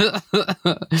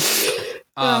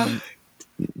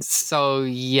 So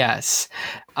yes,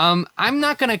 I'm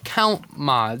not gonna count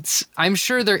mods. I'm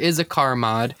sure there is a car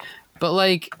mod, but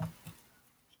like,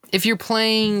 if you're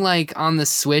playing like on the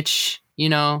Switch, you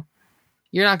know,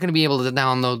 you're not gonna be able to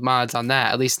download mods on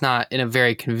that. At least not in a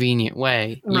very convenient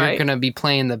way. Right. You're gonna be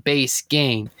playing the base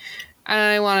game. And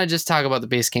I want to just talk about the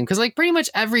base game because like pretty much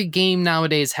every game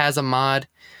nowadays has a mod,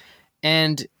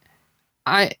 and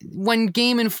when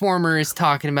Game Informer is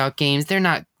talking about games, they're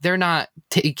not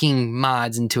taking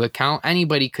mods into account.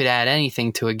 Anybody could add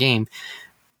anything to a game,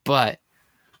 but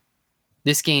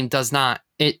this game does not.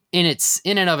 It in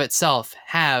and of itself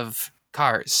have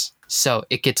cars, so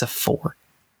it gets a 4.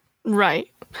 Right.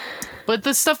 But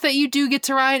the stuff that you do get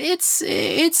to ride, it's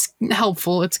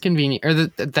helpful, it's convenient, or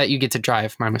that you get to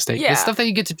drive. My mistake. Yeah. The stuff that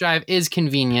you get to drive is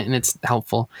convenient and it's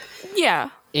helpful.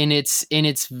 Yeah. In its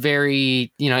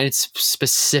very, you know, it's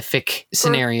specific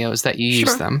scenarios that you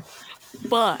use them.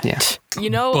 But you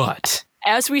know,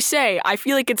 as we say, I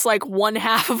feel like it's like one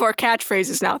half of our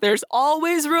catchphrases now. There's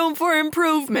always room for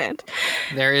improvement.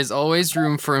 There is always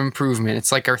room for improvement.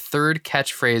 It's like our third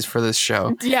catchphrase for this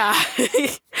show. Yeah.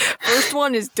 First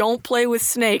one is don't play with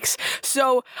snakes.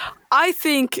 So I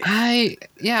think I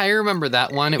remember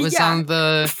that one. It was on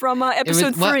the from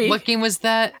episode 3. What game was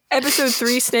that? Episode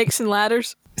 3, Snakes and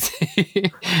Ladders.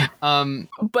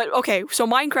 But okay, so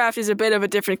Minecraft is a bit of a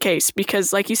different case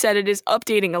because, like you said, it is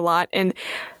updating a lot, and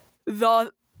I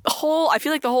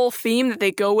feel like the whole theme that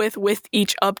they go with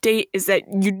each update is that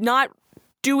you're not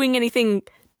doing anything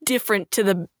different to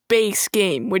the base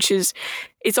game, which is,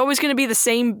 it's always going to be the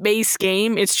same base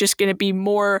game. It's just going to be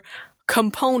more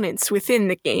components within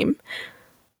the game.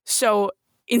 So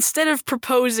instead of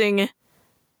proposing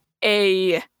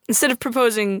a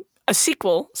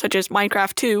sequel, such as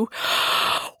Minecraft 2,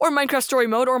 or Minecraft Story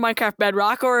Mode, or Minecraft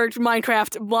Bedrock, or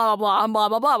Minecraft blah, blah, blah,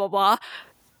 blah, blah, blah, blah,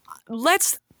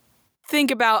 let's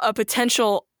think about a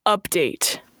potential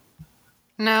update.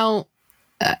 Now,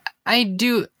 I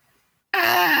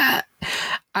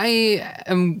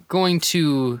am going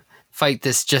to fight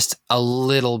this just a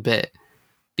little bit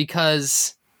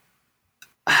because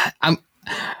I'm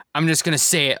just going to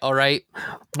say it, all right?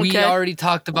 We already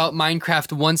talked about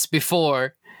Minecraft once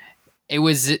before. It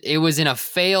was in a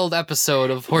failed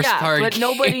episode of Horsepower Games. But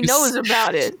nobody knows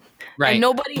about it. Right. And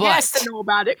nobody has to know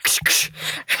about it.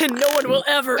 And no one will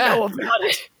ever know about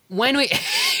it. when we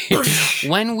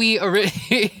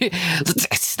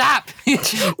stop.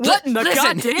 What in the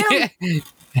goddamn?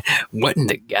 What in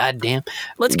the goddamn?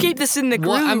 Let's keep this in the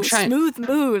groove. Smooth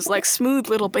moves like smooth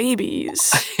little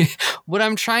babies. What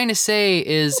I'm trying to say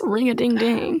is, ring a ding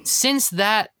ding. Since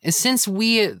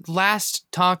we last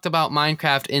talked about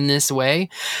Minecraft in this way,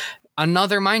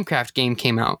 another Minecraft game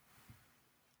came out.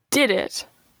 Did it?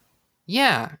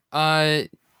 Yeah.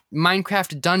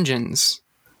 Minecraft Dungeons.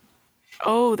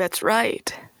 Oh, that's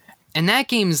right. And that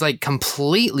game's like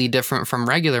completely different from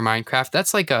regular Minecraft.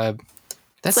 That's like a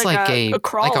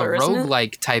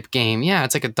roguelike type game. Yeah,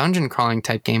 it's like a dungeon crawling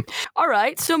type game. All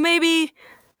right, so maybe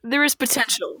there is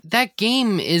potential. That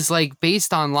game is like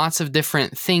based on lots of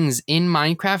different things in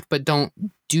Minecraft, but don't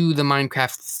do the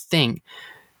Minecraft thing.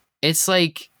 It's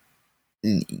like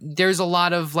there's a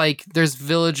lot of like there's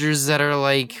villagers that are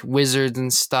like wizards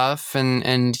and stuff,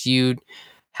 and you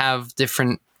have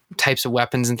different types of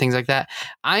weapons and things like that.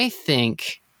 I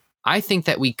think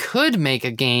that we could make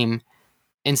a game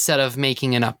instead of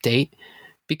making an update,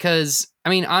 because I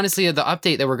mean, honestly, the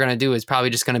update that we're going to do is probably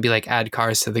just going to be like add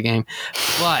cars to the game.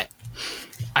 But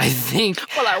I think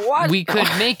we could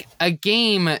make a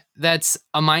game that's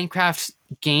a Minecraft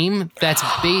game that's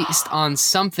based on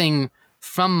something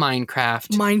from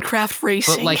Minecraft. Minecraft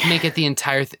racing. But like make it the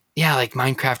entire like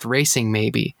Minecraft racing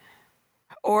maybe.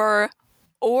 Or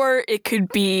it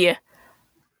could be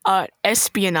an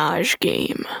espionage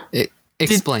game.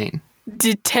 Explain.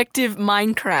 Detective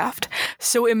Minecraft.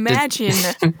 So imagine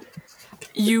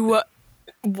you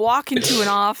walk into an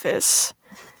office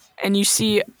and you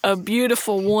see a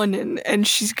beautiful woman and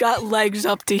she's got legs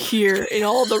up to here in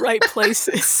all the right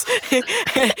places.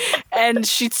 And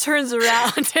she turns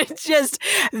around and just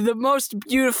the most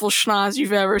beautiful schnoz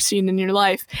you've ever seen in your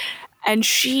life. And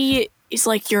she is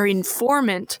like your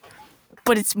informant.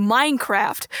 But it's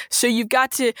Minecraft, so you've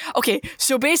got to... Okay,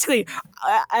 so basically,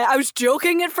 I was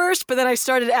joking at first, but then I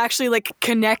started actually, like,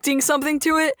 connecting something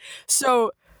to it.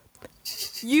 So,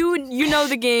 you know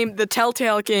the game, the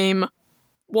Telltale game,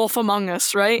 Wolf Among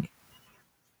Us, right?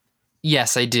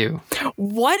 Yes, I do.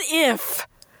 What if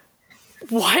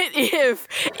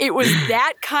it was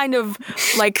that kind of,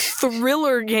 like,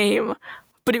 thriller game,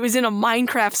 but it was in a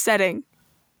Minecraft setting?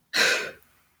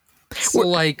 So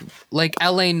like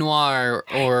LA Noire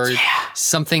or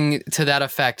something to that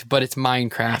effect, but it's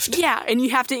Minecraft. Yeah, and you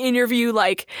have to interview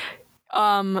like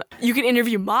you can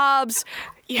interview mobs.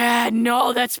 Yeah,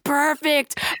 no, that's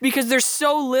perfect because there's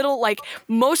so little, like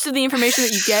most of the information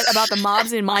that you get about the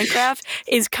mobs in Minecraft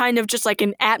is kind of just like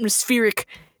an atmospheric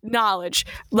knowledge.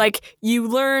 Like you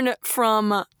learn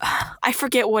from, I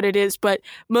forget what it is, but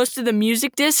most of the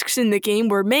music discs in the game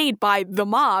were made by the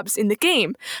mobs in the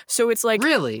game. So it's like,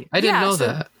 really? I didn't know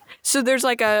that. So there's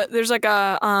like a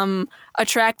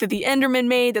track that the Enderman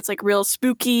made that's like real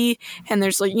spooky, and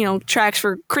there's like, you know, tracks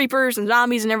for creepers and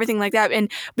zombies and everything like that.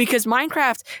 And because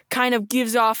Minecraft kind of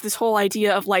gives off this whole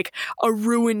idea of like a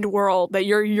ruined world that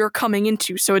you're coming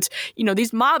into. So it's, you know,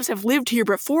 these mobs have lived here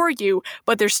before you,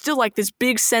 but there's still like this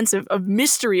big sense of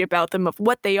mystery about them, of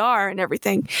what they are and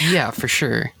everything. Yeah, for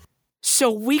sure.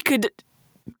 So we could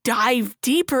dive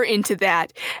deeper into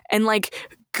that and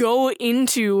like go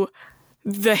into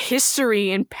the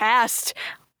history and past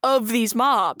of these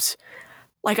mobs.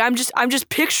 Like I'm just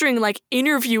picturing like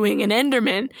interviewing an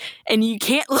Enderman and you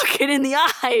can't look it in the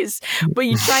eyes, but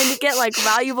you're trying to get like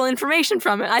valuable information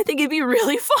from it. I think it'd be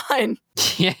really fun.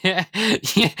 Yeah.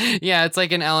 It's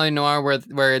like an LA Noire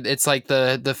where it's like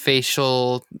the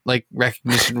facial like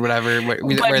recognition, whatever.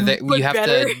 You have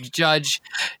to judge.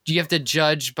 You have to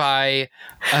judge by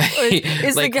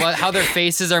like how their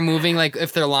faces are moving, like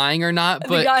if they're lying or not.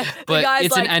 But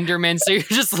it's like, an Enderman, so you're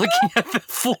just looking at the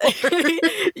floor.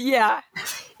 Yeah.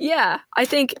 I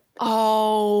think.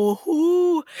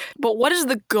 Oh, but what is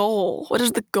the goal? What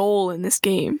is the goal in this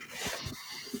game?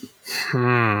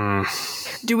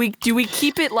 Do we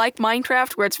keep it like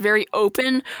Minecraft where it's very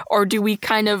open, or do we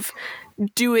kind of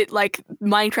do it like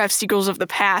Minecraft sequels of the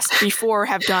past before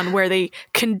have done, where they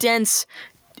condense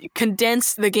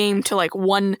the game to like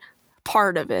one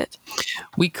part of it?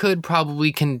 We could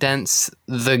probably condense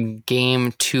the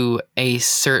game to a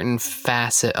certain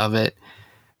facet of it.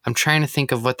 I'm trying to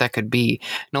think of what that could be.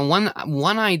 Now,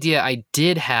 one idea I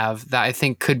did have that I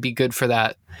think could be good for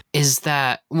that is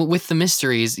that with the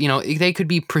mysteries, you know, they could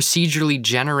be procedurally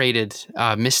generated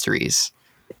mysteries.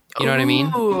 You know what I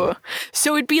mean?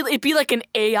 So it'd be like an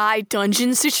AI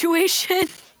dungeon situation.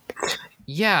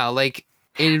 Yeah, like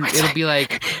it'll be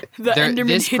like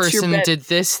this person did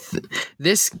this.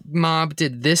 This mob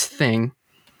did this thing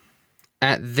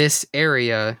at this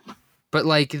area. But,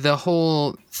 like, the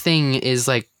whole thing is,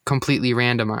 like, completely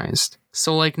randomized.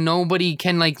 So like nobody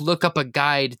can like look up a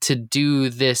guide to do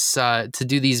this to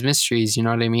do these mysteries, you know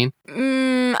what I mean?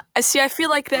 See, I feel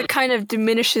like that kind of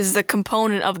diminishes the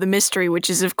component of the mystery, which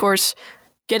is of course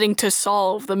getting to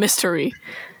solve the mystery.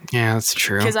 Yeah, that's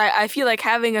true. Because I feel like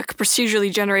having a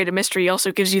procedurally generated mystery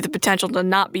also gives you the potential to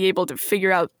not be able to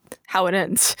figure out how it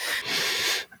ends.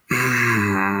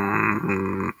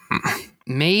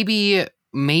 Maybe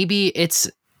it's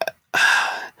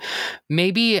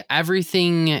maybe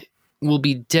everything will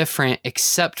be different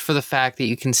except for the fact that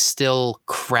you can still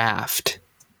craft.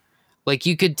 Like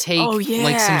you could take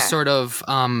like some sort of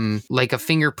like a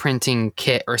fingerprinting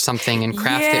kit or something and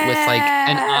craft it with like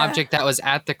an object that was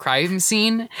at the crime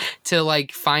scene to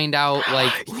like find out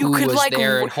like who was like,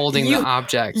 there and holding the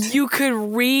object. You could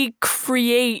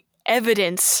recreate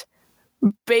evidence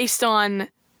based on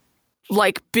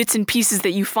like bits and pieces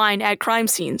that you find at crime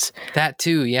scenes. That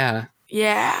too, yeah.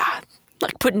 Yeah.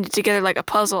 Like putting it together like a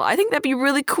puzzle. I think that'd be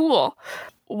really cool.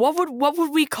 What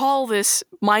would we call this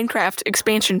Minecraft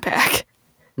expansion pack?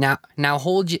 Now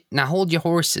hold your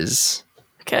horses.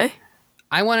 Okay.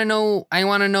 I want to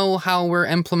know how we're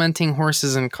implementing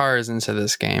horses and cars into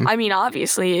this game. I mean,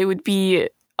 obviously it would be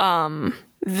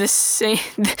the same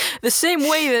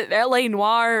way that LA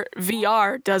Noire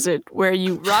VR does it, where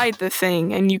you ride the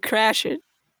thing and you crash it.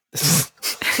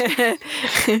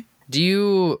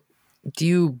 Do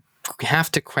you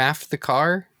have to craft the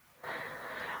car?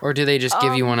 Or do they just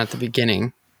give you one at the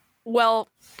beginning? Well,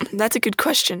 that's a good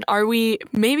question.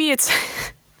 Maybe it's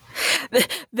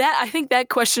that I think that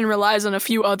question relies on a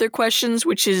few other questions,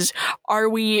 which is, are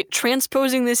we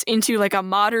transposing this into like a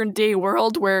modern day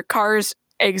world where cars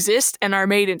exist and are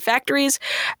made in factories?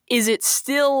 Is it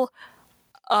still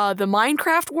the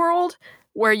Minecraft world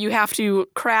where you have to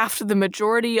craft the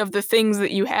majority of the things that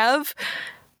you have?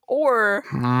 Or,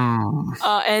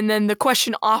 and then the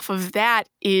question off of that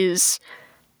is,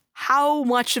 how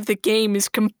much of the game is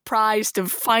comprised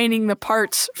of finding the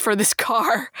parts for this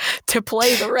car to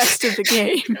play the rest of the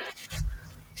game?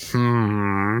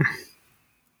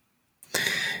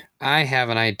 I have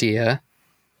an idea.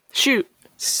 Shoot.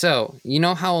 So, you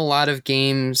know how a lot of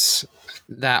games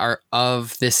that are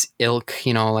of this ilk,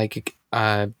 you know, like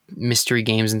mystery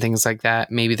games and things like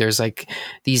that, maybe there's like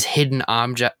these hidden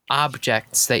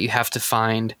objects that you have to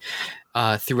find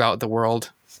throughout the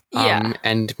world. Yeah.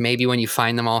 And maybe when you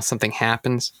find them all, something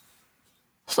happens.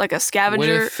 It's like a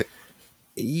scavenger.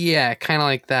 Yeah, kind of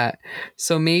like that.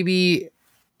 So maybe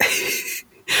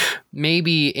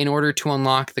in order to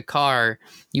unlock the car,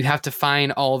 you have to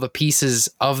find all the pieces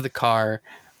of the car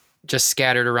just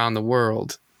scattered around the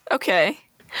world. Okay.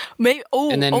 Maybe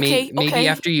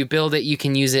after you build it, you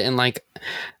can use it in like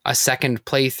a second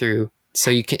playthrough,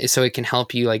 so it can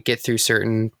help you like get through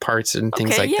certain parts and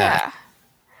things like that.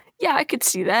 Yeah, I could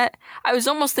see that. I was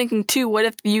almost thinking too, what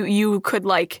if you could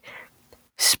like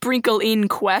sprinkle in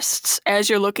quests as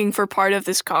you're looking for part of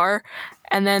this car,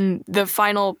 and then the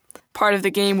final part of the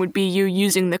game would be you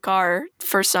using the car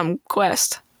for some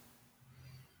quest.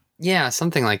 Yeah,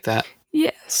 something like that.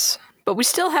 Yes. But we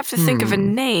still have to think of a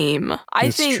name.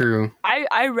 I think true.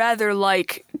 I rather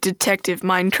like Detective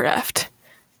Minecraft.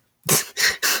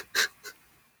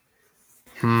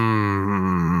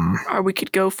 Or we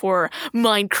could go for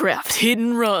Minecraft Hit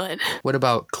and Run. What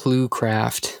about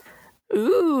Cluecraft?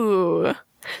 Ooh.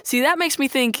 See, that makes me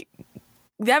think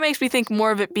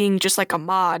more of it being just like a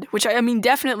mod, which I mean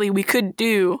definitely we could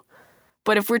do,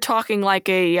 but if we're talking like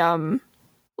an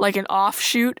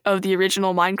offshoot of the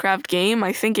original Minecraft game,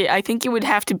 I think it would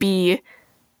have to be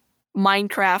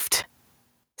Minecraft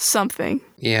something.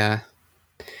 Yeah.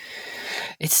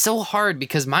 It's so hard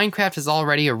because Minecraft is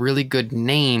already a really good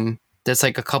name that's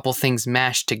like a couple things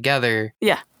mashed together.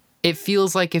 Yeah. It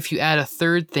feels like if you add a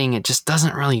third thing, it just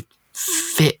doesn't really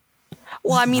fit.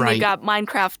 Well, I mean, right. They got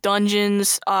Minecraft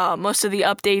Dungeons. Most of the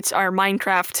updates are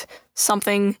Minecraft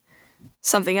something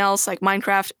else, like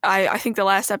Minecraft. I think the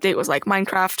last update was like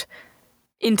Minecraft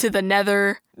Into the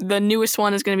Nether. The newest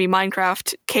one is going to be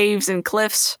Minecraft Caves and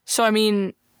Cliffs. So, I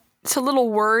mean, it's a little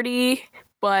wordy,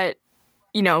 but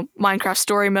you know, Minecraft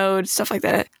story mode, stuff like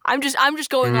that. I'm just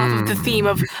going off of the theme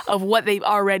of what they've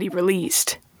already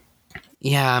released.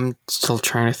 Yeah, I'm still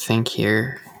trying to think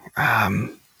here.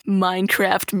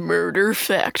 Minecraft Murder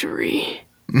Factory.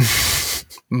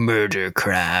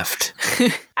 Murdercraft.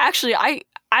 Actually, I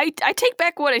take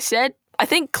back what I said. I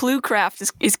think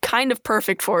Cluecraft is kind of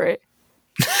perfect for it.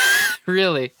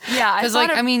 Really? Yeah,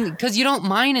 because you don't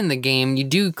mine in the game. You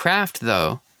do craft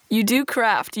though. You do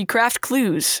craft. You craft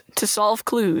clues to solve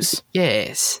clues.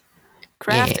 Yes.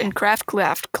 Craft.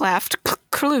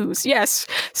 clues. Yes.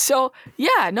 So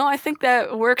yeah, no, I think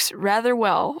that works rather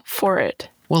well for it.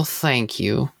 Well, thank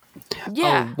you.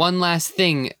 Yeah. Oh, one last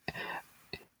thing.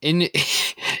 In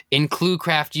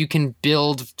Cluecraft, you can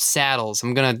build saddles.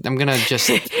 I'm gonna just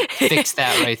fix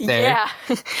that right there. Yeah,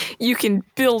 you can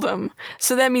build them.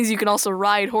 So that means you can also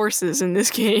ride horses in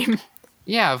this game.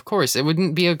 Yeah, of course. It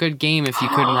wouldn't be a good game if you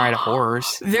couldn't ride a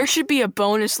horse. There should be a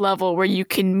bonus level where you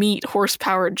can meet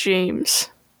horsepowered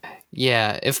James.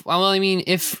 Yeah, if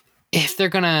they're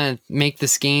gonna make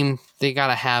this game, they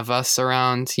gotta have us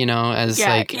around, as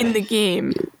in the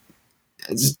game.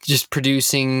 Just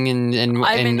producing and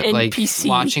like NPC.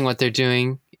 watching what they're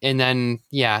doing. And then,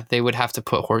 they would have to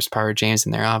put horsepower James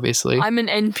in there, obviously. I'm an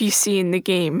NPC in the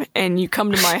game, and you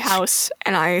come to my house,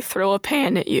 and I throw a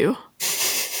pan at you.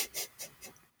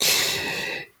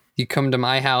 You come to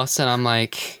my house, and I'm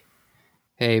like,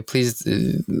 hey, please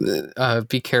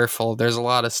be careful. There's a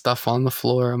lot of stuff on the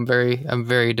floor. I'm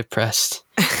very depressed.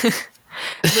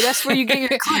 But that's where you get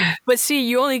your clue. But see,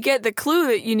 you only get the clue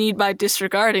that you need by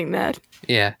disregarding that.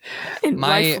 Yeah. And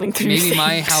rifling through things.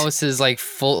 My house is like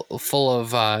full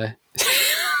of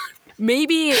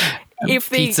maybe if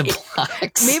pizza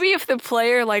blocks. Maybe if the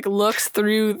player like looks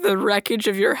through the wreckage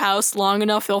of your house long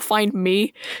enough, they'll find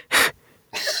me.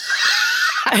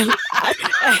 and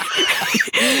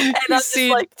see,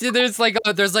 like, there's like a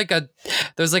bunch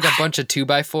of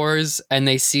 2x4s, and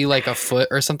they see like a foot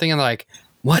or something, and they're like,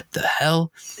 what the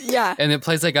hell? Yeah. And it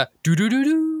plays like a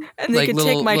doo-doo-doo-doo. And they can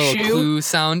take my shoe. Clue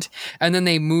sound. And then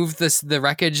they move the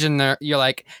wreckage, and you're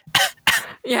like...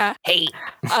 Yeah. Hey.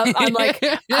 I'm like,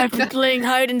 I've been playing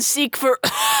hide and seek for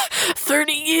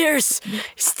 30 years. He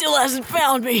still hasn't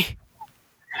found me.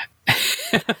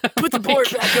 Put the board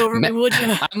back over me, would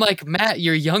you? I'm like, Matt,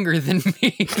 you're younger than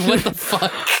me. What the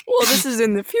fuck? Well, this is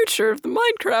in the future of the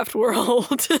Minecraft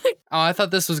world. Oh, I thought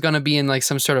this was going to be in like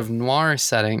some sort of noir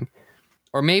setting.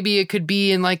 Or maybe it could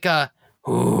be in like a,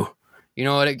 you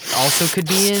know what it also could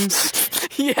be in?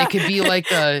 Yeah. It could be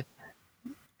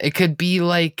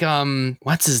like,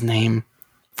 what's his name?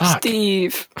 Fuck.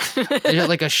 Steve.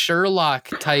 Like a Sherlock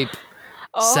type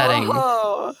setting.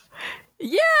 Oh,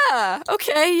 yeah.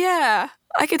 Okay, yeah.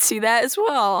 I could see that as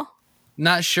well.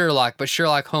 Not Sherlock, but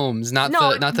Sherlock Holmes, not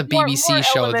the BBC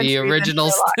show, the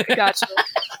originals. I gotcha.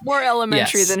 More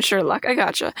elementary than Sherlock. I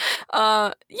gotcha.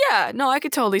 Yeah, no, I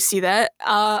could totally see that.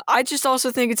 I just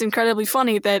also think it's incredibly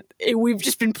funny that we've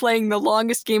just been playing the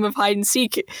longest game of hide and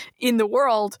seek in the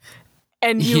world,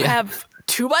 and you have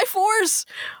 2x4s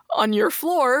on your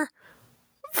floor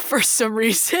for some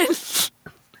reason.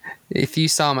 If you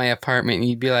saw my apartment,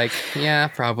 you'd be like, yeah,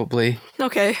 probably.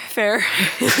 Okay, fair.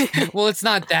 Well, it's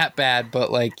not that bad,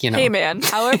 but like, Hey man,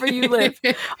 however you live.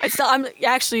 I'm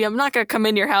not going to come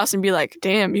into your house and be like,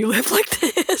 damn, you live like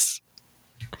this.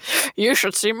 You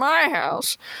should see my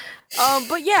house.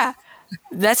 But yeah,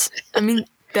 that's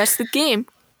the game.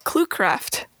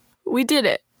 Cluecraft. We did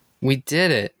it. We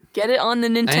did it. Get it on the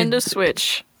Nintendo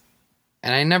Switch.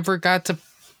 And I never got to...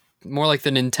 More like the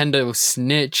Nintendo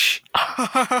Snitch. Get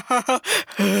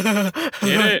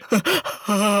it?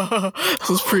 This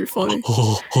is pretty funny.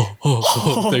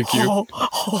 Thank you.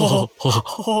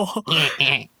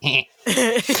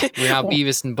 We're not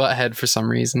Beavis and Butthead for some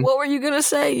reason. What were you going to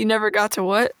say? You never got to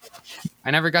what?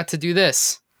 I never got to do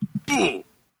this.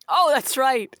 Oh, that's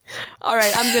right. All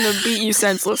right, I'm going to beat you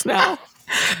senseless now.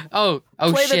 Oh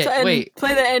shit! Wait,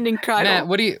 play the ending cry. Matt,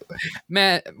 what are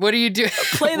you doing?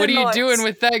 Play the what are you noise. doing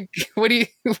with that? What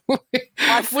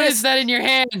is that in your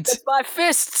hand? It's my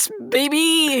fists,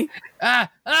 baby.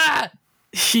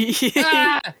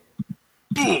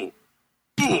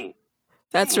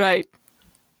 That's right.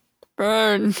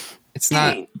 Burn. It's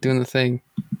not doing the thing.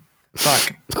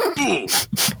 Fuck.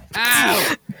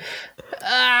 Ow!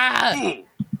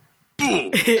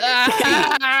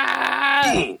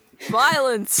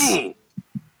 Violence.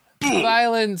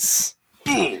 Violence.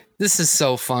 This is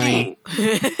so funny.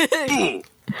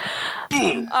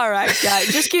 All right, guys,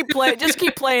 just keep playing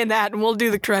that, and we'll do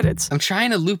the credits. I'm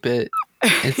trying to loop it.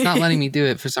 It's not letting me do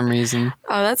it for some reason.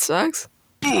 Oh, that sucks.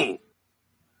 Hang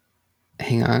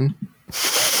on.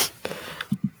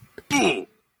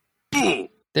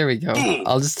 There we go.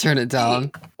 I'll just turn it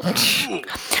down.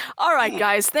 All right,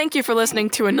 guys, thank you for listening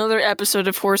to another episode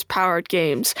of Horse-Powered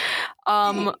Games.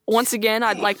 Once again,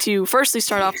 I'd like to firstly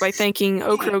start off by thanking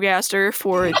Ocrogaster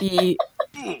for the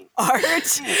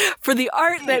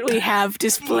art that we have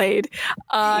displayed.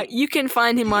 You can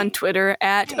find him on Twitter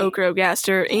at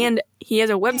Ocrogaster and He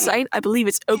has a website. I believe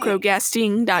it's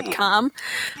ocrogasting.com.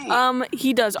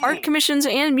 He does art commissions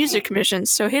and music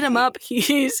commissions, so hit him up.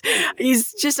 He's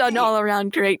just an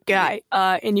all-around great guy.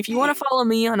 And if you want to follow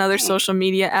me on other social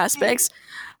media aspects,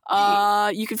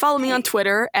 you can follow me on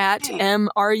Twitter at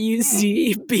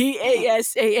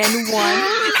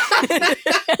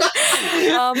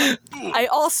MRUZBASAN1. I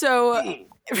also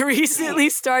recently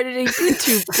started a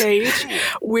YouTube page,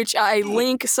 which I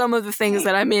link some of the things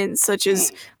that I'm in, such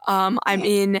as I'm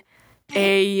in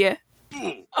a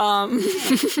You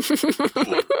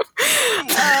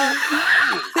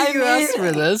asked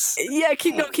for this. Yeah,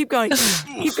 keep going.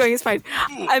 It's fine.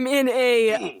 I'm in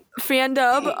a fan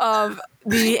dub of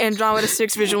the Andromeda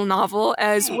 6 visual novel,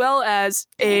 as well as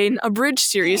an abridged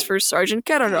series for Sergeant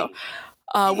Keroro,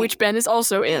 which Ben is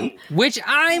also in. Which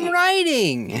I'm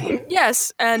writing!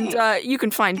 Yes, and you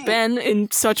can find Ben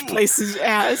in such places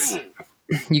as...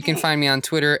 You can find me on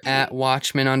Twitter at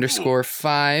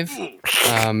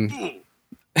Watchman_5.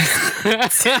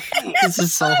 This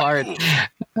is so hard.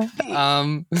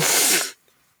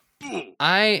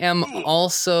 I am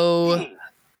also...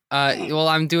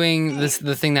 I'm doing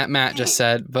the thing that Matt just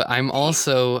said, but I'm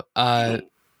also I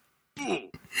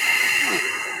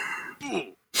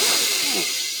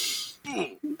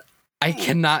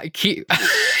cannot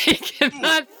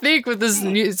think with this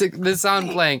music, this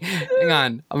sound playing. Hang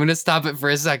on, I'm gonna stop it for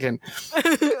a second.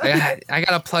 I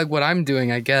gotta plug what I'm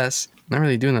doing, I guess. Not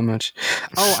really doing that much.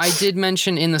 Oh, I did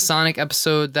mention in the Sonic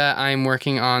episode that I'm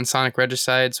working on Sonic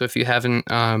Regicide. So if you haven't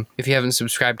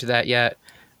subscribed to that yet,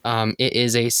 it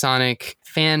is a Sonic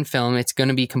fan film. It's going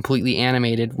to be completely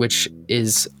animated, which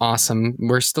is awesome.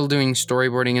 We're still doing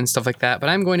storyboarding and stuff like that, but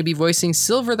I'm going to be voicing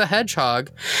Silver the Hedgehog,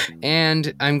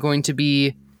 and I'm going to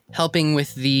be helping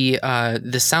with the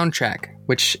soundtrack,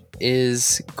 which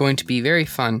is going to be very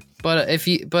fun. But if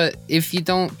you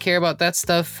don't care about that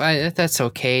stuff, that's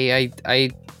okay. I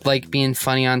like being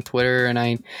funny on Twitter, and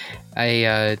I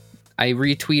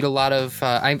retweet a lot of.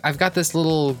 I've got this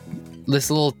little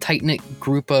tight-knit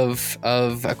group of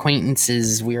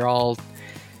acquaintances. We all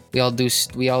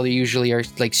usually are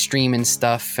like streaming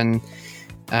stuff, and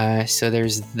so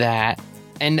there's that.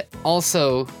 And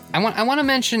also I want to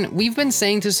mention, we've been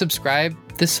saying to subscribe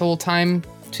this whole time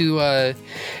to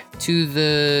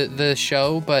the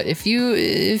show, but if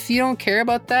you don't care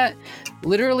about that,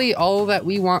 literally all that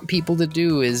we want people to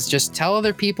do is just tell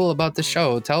other people about the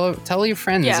show. Tell your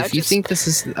friends. Yeah, if you think this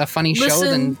is a funny show,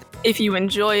 then if you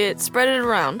enjoy it, spread it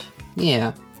around.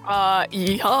 Yeah.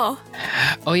 Yeehaw.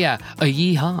 Oh yeah, a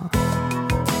yeehaw.